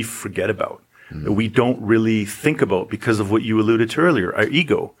that we forget about, that we don't really think about because of what you alluded to earlier, our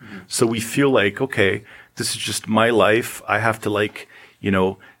ego. So we feel like, okay, this is just my life. I have to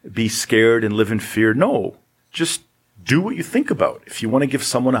be scared and live in fear. No, just do what you think about. If you want to give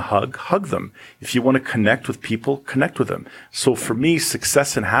someone a hug, hug them. If you want to connect with people, connect with them. So for me,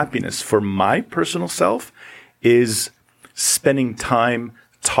 success and happiness for my personal self is spending time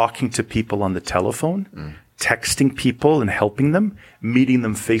talking to people on the telephone, texting people and helping them, meeting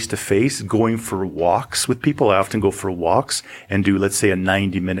them face to face, going for walks with people. I often go for walks and do, let's say, a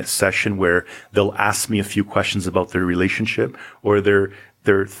 90-minute session where they'll ask me a few questions about their relationship, or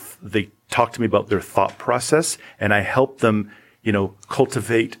they talk to me about their thought process, and I help them,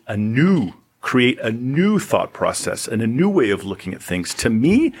 create a new thought process and a new way of looking at things. To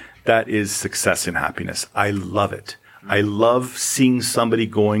me, that is success and happiness. I love it. I love seeing somebody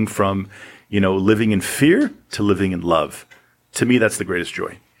going from, living in fear to living in love. To me, that's the greatest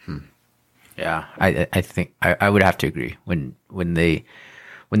joy. Yeah, I think I would have to agree. When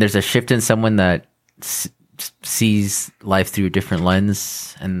there's a shift in someone that sees life through a different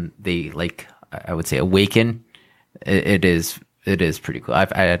lens, and they, I would say, awaken, it is pretty cool.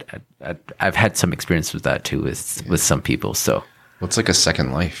 I've had some experience with that too, with some people. So well, it's like a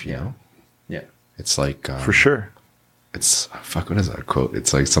second life, Yeah. It's like for sure. It's what is that quote?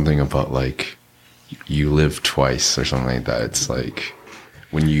 It's like something about you live twice or something like that. It's like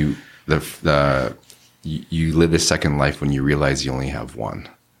when you live the second life when you realize you only have one,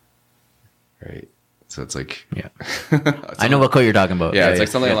 right? So it's like, yeah, I know what quote you're talking about. Yeah, it's like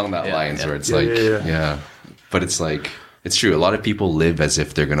something along that lines where it's but it's like, it's true. A lot of people live as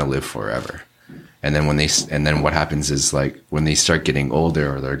if they're going to live forever. And then then what happens is, when they start getting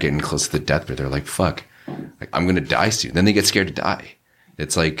older or they're getting close to the deathbed, they're like, fuck, I'm going to die soon. Then they get scared to die.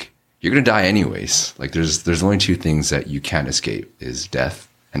 It's like, you're going to die anyways. There's only two things that you can't escape, is death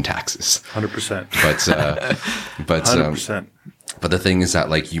and taxes. 100%. But 100%. But the thing is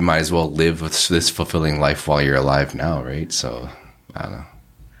that, you might as well live with this fulfilling life while you're alive now, right? So, I don't know.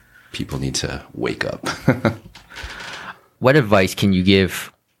 People need to wake up. What advice can you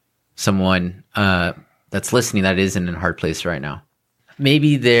give someone that's listening that is in a hard place right now?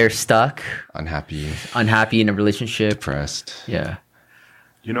 Maybe they're stuck, unhappy in a relationship, depressed. Yeah.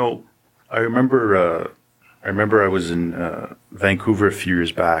 I remember I was in Vancouver a few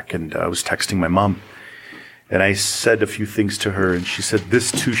years back, and I was texting my mom. And I said a few things to her, and she said,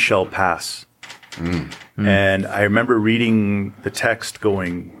 "This too shall pass." And I remember reading the text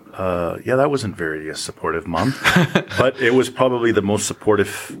going, that wasn't very supportive, Mom. But it was probably the most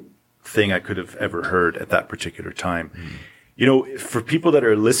supportive thing I could have ever heard at that particular time. For people that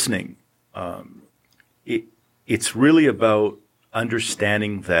are listening, it's really about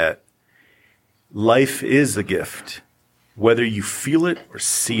understanding that life is a gift, whether you feel it or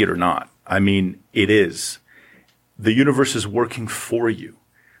see it or not. I mean, it is. The universe is working for you.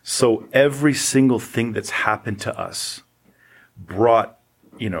 So every single thing that's happened to us brought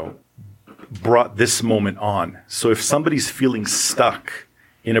this moment on. So if somebody's feeling stuck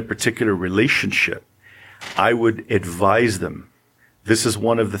in a particular relationship, I would advise them. This is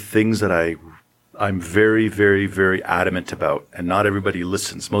one of the things that I I'm very, very, very adamant about, and not everybody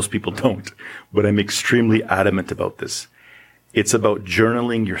listens. Most people don't, but I'm extremely adamant about this. It's about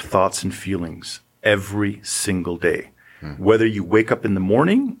journaling your thoughts and feelings every single day, whether you wake up in the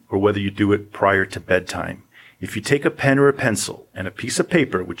morning or whether you do it prior to bedtime. If you take a pen or a pencil and a piece of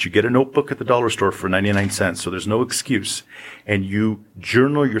paper, which you get a notebook at the dollar store for 99 cents, so there's no excuse, and you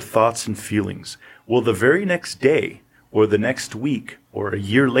journal your thoughts and feelings, well, the very next day or the next week or a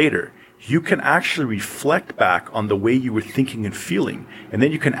year later, you can actually reflect back on the way you were thinking and feeling, and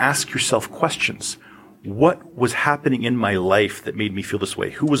then you can ask yourself questions. What was happening in my life that made me feel this way?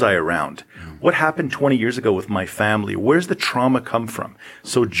 Who was I around? What happened 20 years ago with my family? Where's the trauma come from?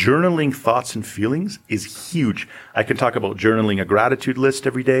 So journaling thoughts and feelings is huge. I can talk about journaling a gratitude list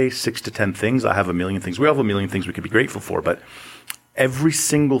every day, 6 to 10 things. I have a million things. We all have a million things we could be grateful for, but every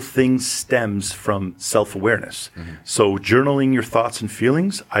single thing stems from self-awareness. So journaling your thoughts and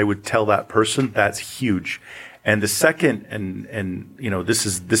feelings, I would tell that person that's huge. And the second, and you know, this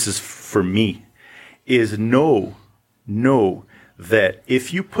is for me, is know that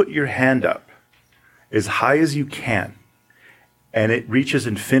if you put your hand up as high as you can and it reaches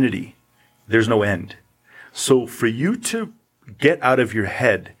infinity, there's no end. So for you to get out of your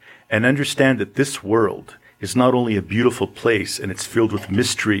head and understand that this world is not only a beautiful place and it's filled with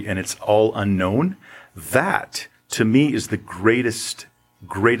mystery and it's all unknown, that to me is the greatest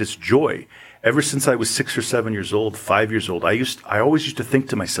joy. Ever since I was 6 or 7 years old, 5 years old, I always used to think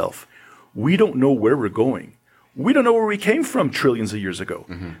to myself, we don't know where we're going. We don't know where we came from trillions of years ago.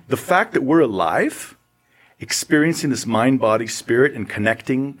 The fact that we're alive, experiencing this mind, body, spirit, and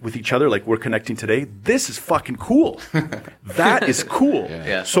connecting with each other like we're connecting today, this is fucking cool. That is cool.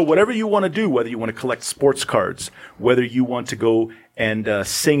 Yeah. So whatever you want to do, whether you want to collect sports cards, whether you want to go and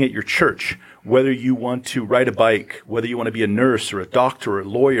sing at your church, whether you want to ride a bike, whether you want to be a nurse or a doctor or a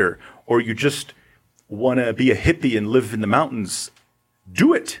lawyer, or you just want to be a hippie and live in the mountains,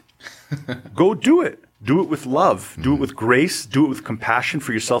 do it. Go do it. Do it with love. Do it with grace. Do it with compassion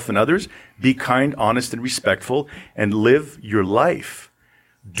for yourself and others. Be kind, honest, and respectful, and live your life.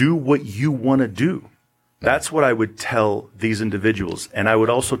 Do what you want to do. That's what I would tell these individuals. And I would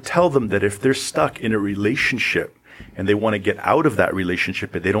also tell them that if they're stuck in a relationship and they want to get out of that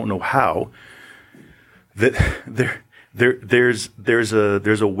relationship but they don't know how, that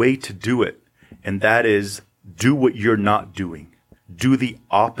there's a way to do it. And that is, do what you're not doing. Do the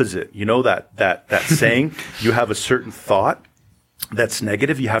opposite. You know that saying, you have a certain thought that's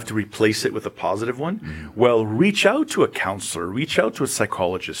negative, you have to replace it with a positive one. Well, reach out to a counselor, reach out to a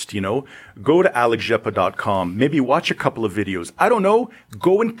psychologist, go to alexjepa.com, maybe watch a couple of videos. I don't know,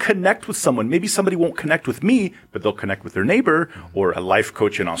 go and connect with someone. Maybe somebody won't connect with me, but they'll connect with their neighbor or a life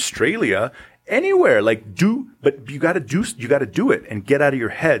coach in Australia. Anywhere, but you got to do it and get out of your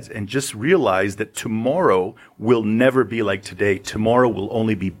heads and just realize that tomorrow will never be like today. Tomorrow will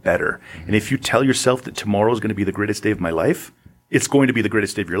only be better. And if you tell yourself that tomorrow is going to be the greatest day of my life, it's going to be the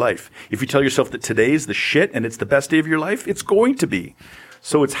greatest day of your life. If you tell yourself that today is the shit and it's the best day of your life, it's going to be.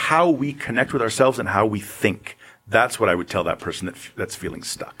 So it's how we connect with ourselves and how we think. That's what I would tell that person that's feeling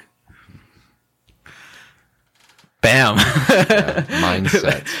stuck. Bam.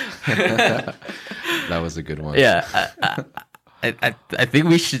 Mindset. That was a good one. Yeah. I think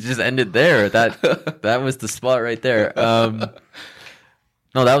we should just end it there. That was the spot right there. No,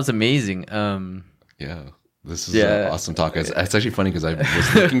 that was amazing. Yeah. This is an awesome talk. It's actually funny because I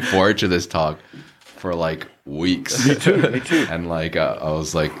was looking forward to this talk for like weeks. Me too. And I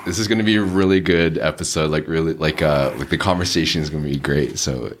was like, this is going to be a really good episode. The conversation is going to be great.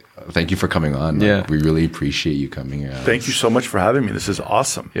 So thank you for coming on. We really appreciate you coming. Thank you so much for having me. This is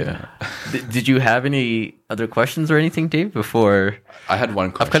awesome. Yeah. Did you have any other questions or anything, Dave, before? I had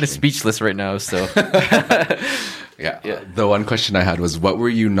one question. I'm kind of speechless right now, so. Yeah. The one question I had was, what were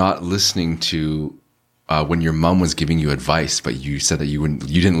you not listening to when your mom was giving you advice, but you said that you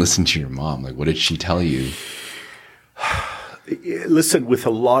didn't listen to your mom? Like, what did she tell you? Listen, with a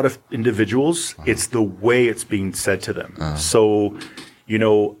lot of individuals, it's the way it's being said to them. So,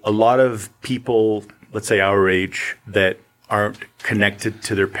 a lot of people, let's say our age, that aren't connected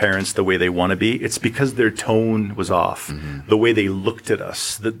to their parents the way they want to be, it's because their tone was off, the way they looked at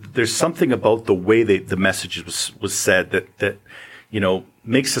us. There's something about the way the message was said that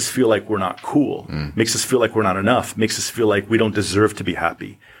makes us feel like we're not cool, makes us feel like we're not enough, makes us feel like we don't deserve to be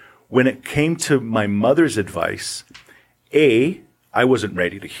happy. When it came to my mother's advice, A, I wasn't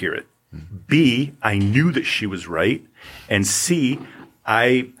ready to hear it. B, I knew that she was right. And C,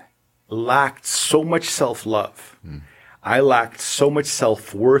 I lacked so much self-love. I lacked so much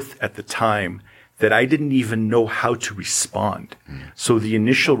self-worth at the time that I didn't even know how to respond. So the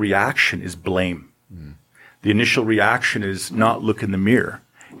initial reaction is blame. The initial reaction is not look in the mirror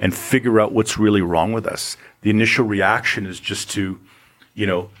and figure out what's really wrong with us. The initial reaction is just to,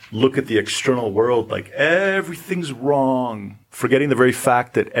 look at the external world like everything's wrong, forgetting the very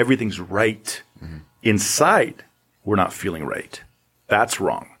fact that everything's right. Inside, we're not feeling right. That's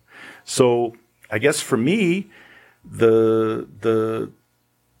wrong. So I guess for me, the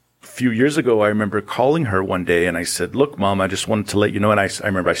few years ago, I remember calling her one day and I said, look, Mom, I just wanted to let you know. And I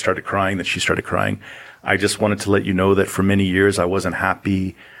remember I started crying, that she started crying. I just wanted to let you know that for many years I wasn't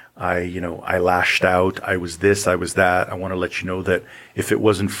happy. I lashed out. I was this, I was that. I want to let you know that if it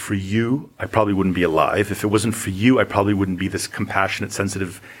wasn't for you, I probably wouldn't be alive. If it wasn't for you, I probably wouldn't be this compassionate,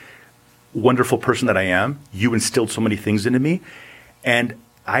 sensitive, wonderful person that I am. You instilled so many things into me. And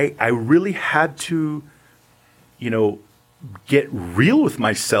I really had to, get real with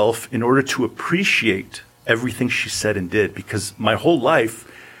myself in order to appreciate everything she said and did, because my whole life,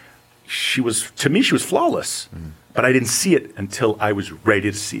 to me, she was flawless, but I didn't see it until I was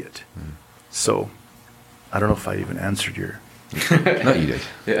ready to see it. So I don't know if I even answered No, you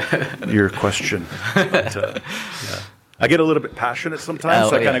did. your question. But, yeah. I get a little bit passionate sometimes,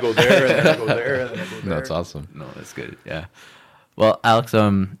 so I kind of go there, and then I go there, and then I go there. No, that's awesome. No, that's good. Yeah. Well, Alex,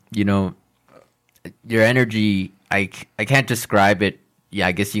 your energy, I can't describe it. Yeah,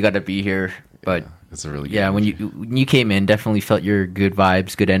 I guess you got to be here, but it's a really good energy. When you came in, definitely felt your good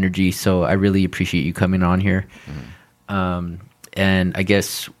vibes, good energy. So I really appreciate you coming on here. And I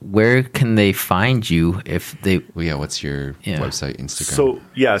guess where can they find you if they? Well, yeah. What's your website,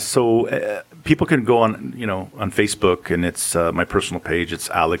 Instagram? So people can go on, on Facebook, and it's my personal page. It's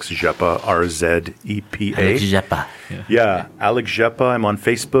Alex Zepa, RZEPA. Alex Zepa. Yeah, Alex Zepa. I'm on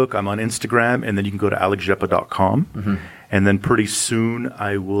Facebook. I'm on Instagram, and then you can go to alexzepa.com. And then pretty soon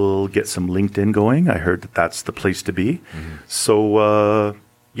I will get some LinkedIn going. I heard that that's the place to be. So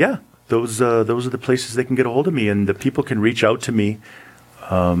those are the places they can get a hold of me, and the people can reach out to me.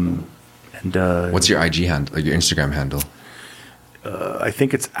 What's your IG handle, like your Instagram handle? I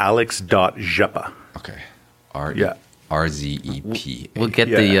think it's alex.zepa. Okay. RZEP. We'll get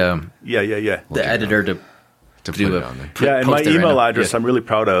the editor to put it on there. Yeah, and my email address I'm really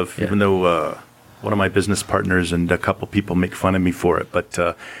proud of, even though one of my business partners and a couple people make fun of me for it. But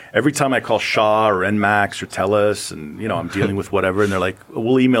every time I call Shaw or NMAX or TELUS, and I'm dealing with whatever, and they're like,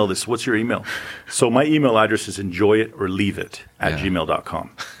 we'll email this. What's your email? So my email address is enjoyitorleaveit@gmail.com.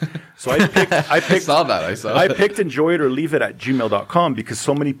 So I picked I saw that. I picked enjoyitorleaveit@gmail.com because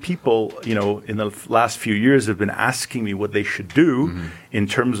so many people, in the last few years have been asking me what they should do in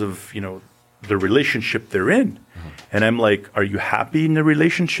terms of, the relationship they're in. And I'm like, are you happy in the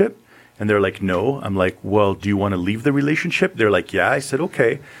relationship? And they're like, no. I'm like, well, do you want to leave the relationship? They're like, yeah. I said,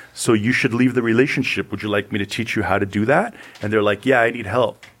 okay, so you should leave the relationship. Would you like me to teach you how to do that? And they're like, yeah, I need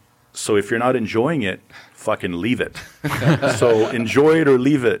help. So if you're not enjoying it, fucking leave it. So enjoy it or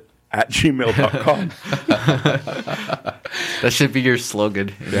leave it @gmail.com. That should be your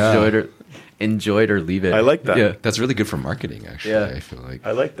slogan. Enjoy it or leave it. I like that. Yeah. That's really good for marketing, actually. Yeah. I feel like.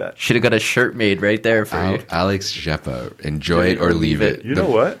 I like that. Should have got a shirt made right there for you. Alex Zepa, enjoy it or leave it. You know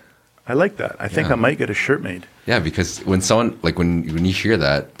what? I like that. I think I might get a shirt made. Yeah, because when someone, like when you hear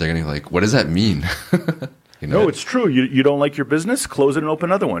that, they're going to be like, what does that mean? No, it's true. You don't like your business, close it and open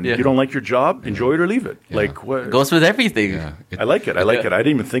another one. Yeah. You don't like your job, enjoy it or leave it. Yeah. Like what? Goes with everything. Yeah. I like it. I like it. I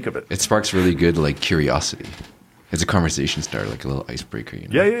didn't even think of it. It sparks really good curiosity. It's a conversation starter, like a little icebreaker.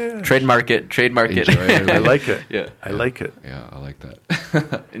 Yeah. Trademark it. Enjoy it. I like it. Yeah. I like it. Yeah, I like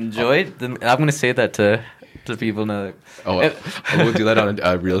that. Enjoy it. I'm going to say that to people now. We'll do that on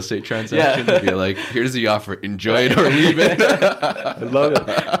a real estate transaction. Yeah. Be like, here's the offer. Enjoy it or leave it. I love it.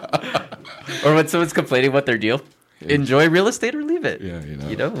 Or when someone's complaining about their deal, enjoy real estate or leave it.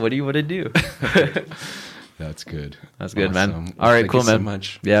 Yeah, what do you want to do? That's good. That's good, Awesome. man. All right, Thank cool, you man. so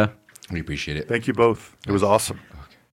much. Yeah. We appreciate it. Thank you both. It was awesome.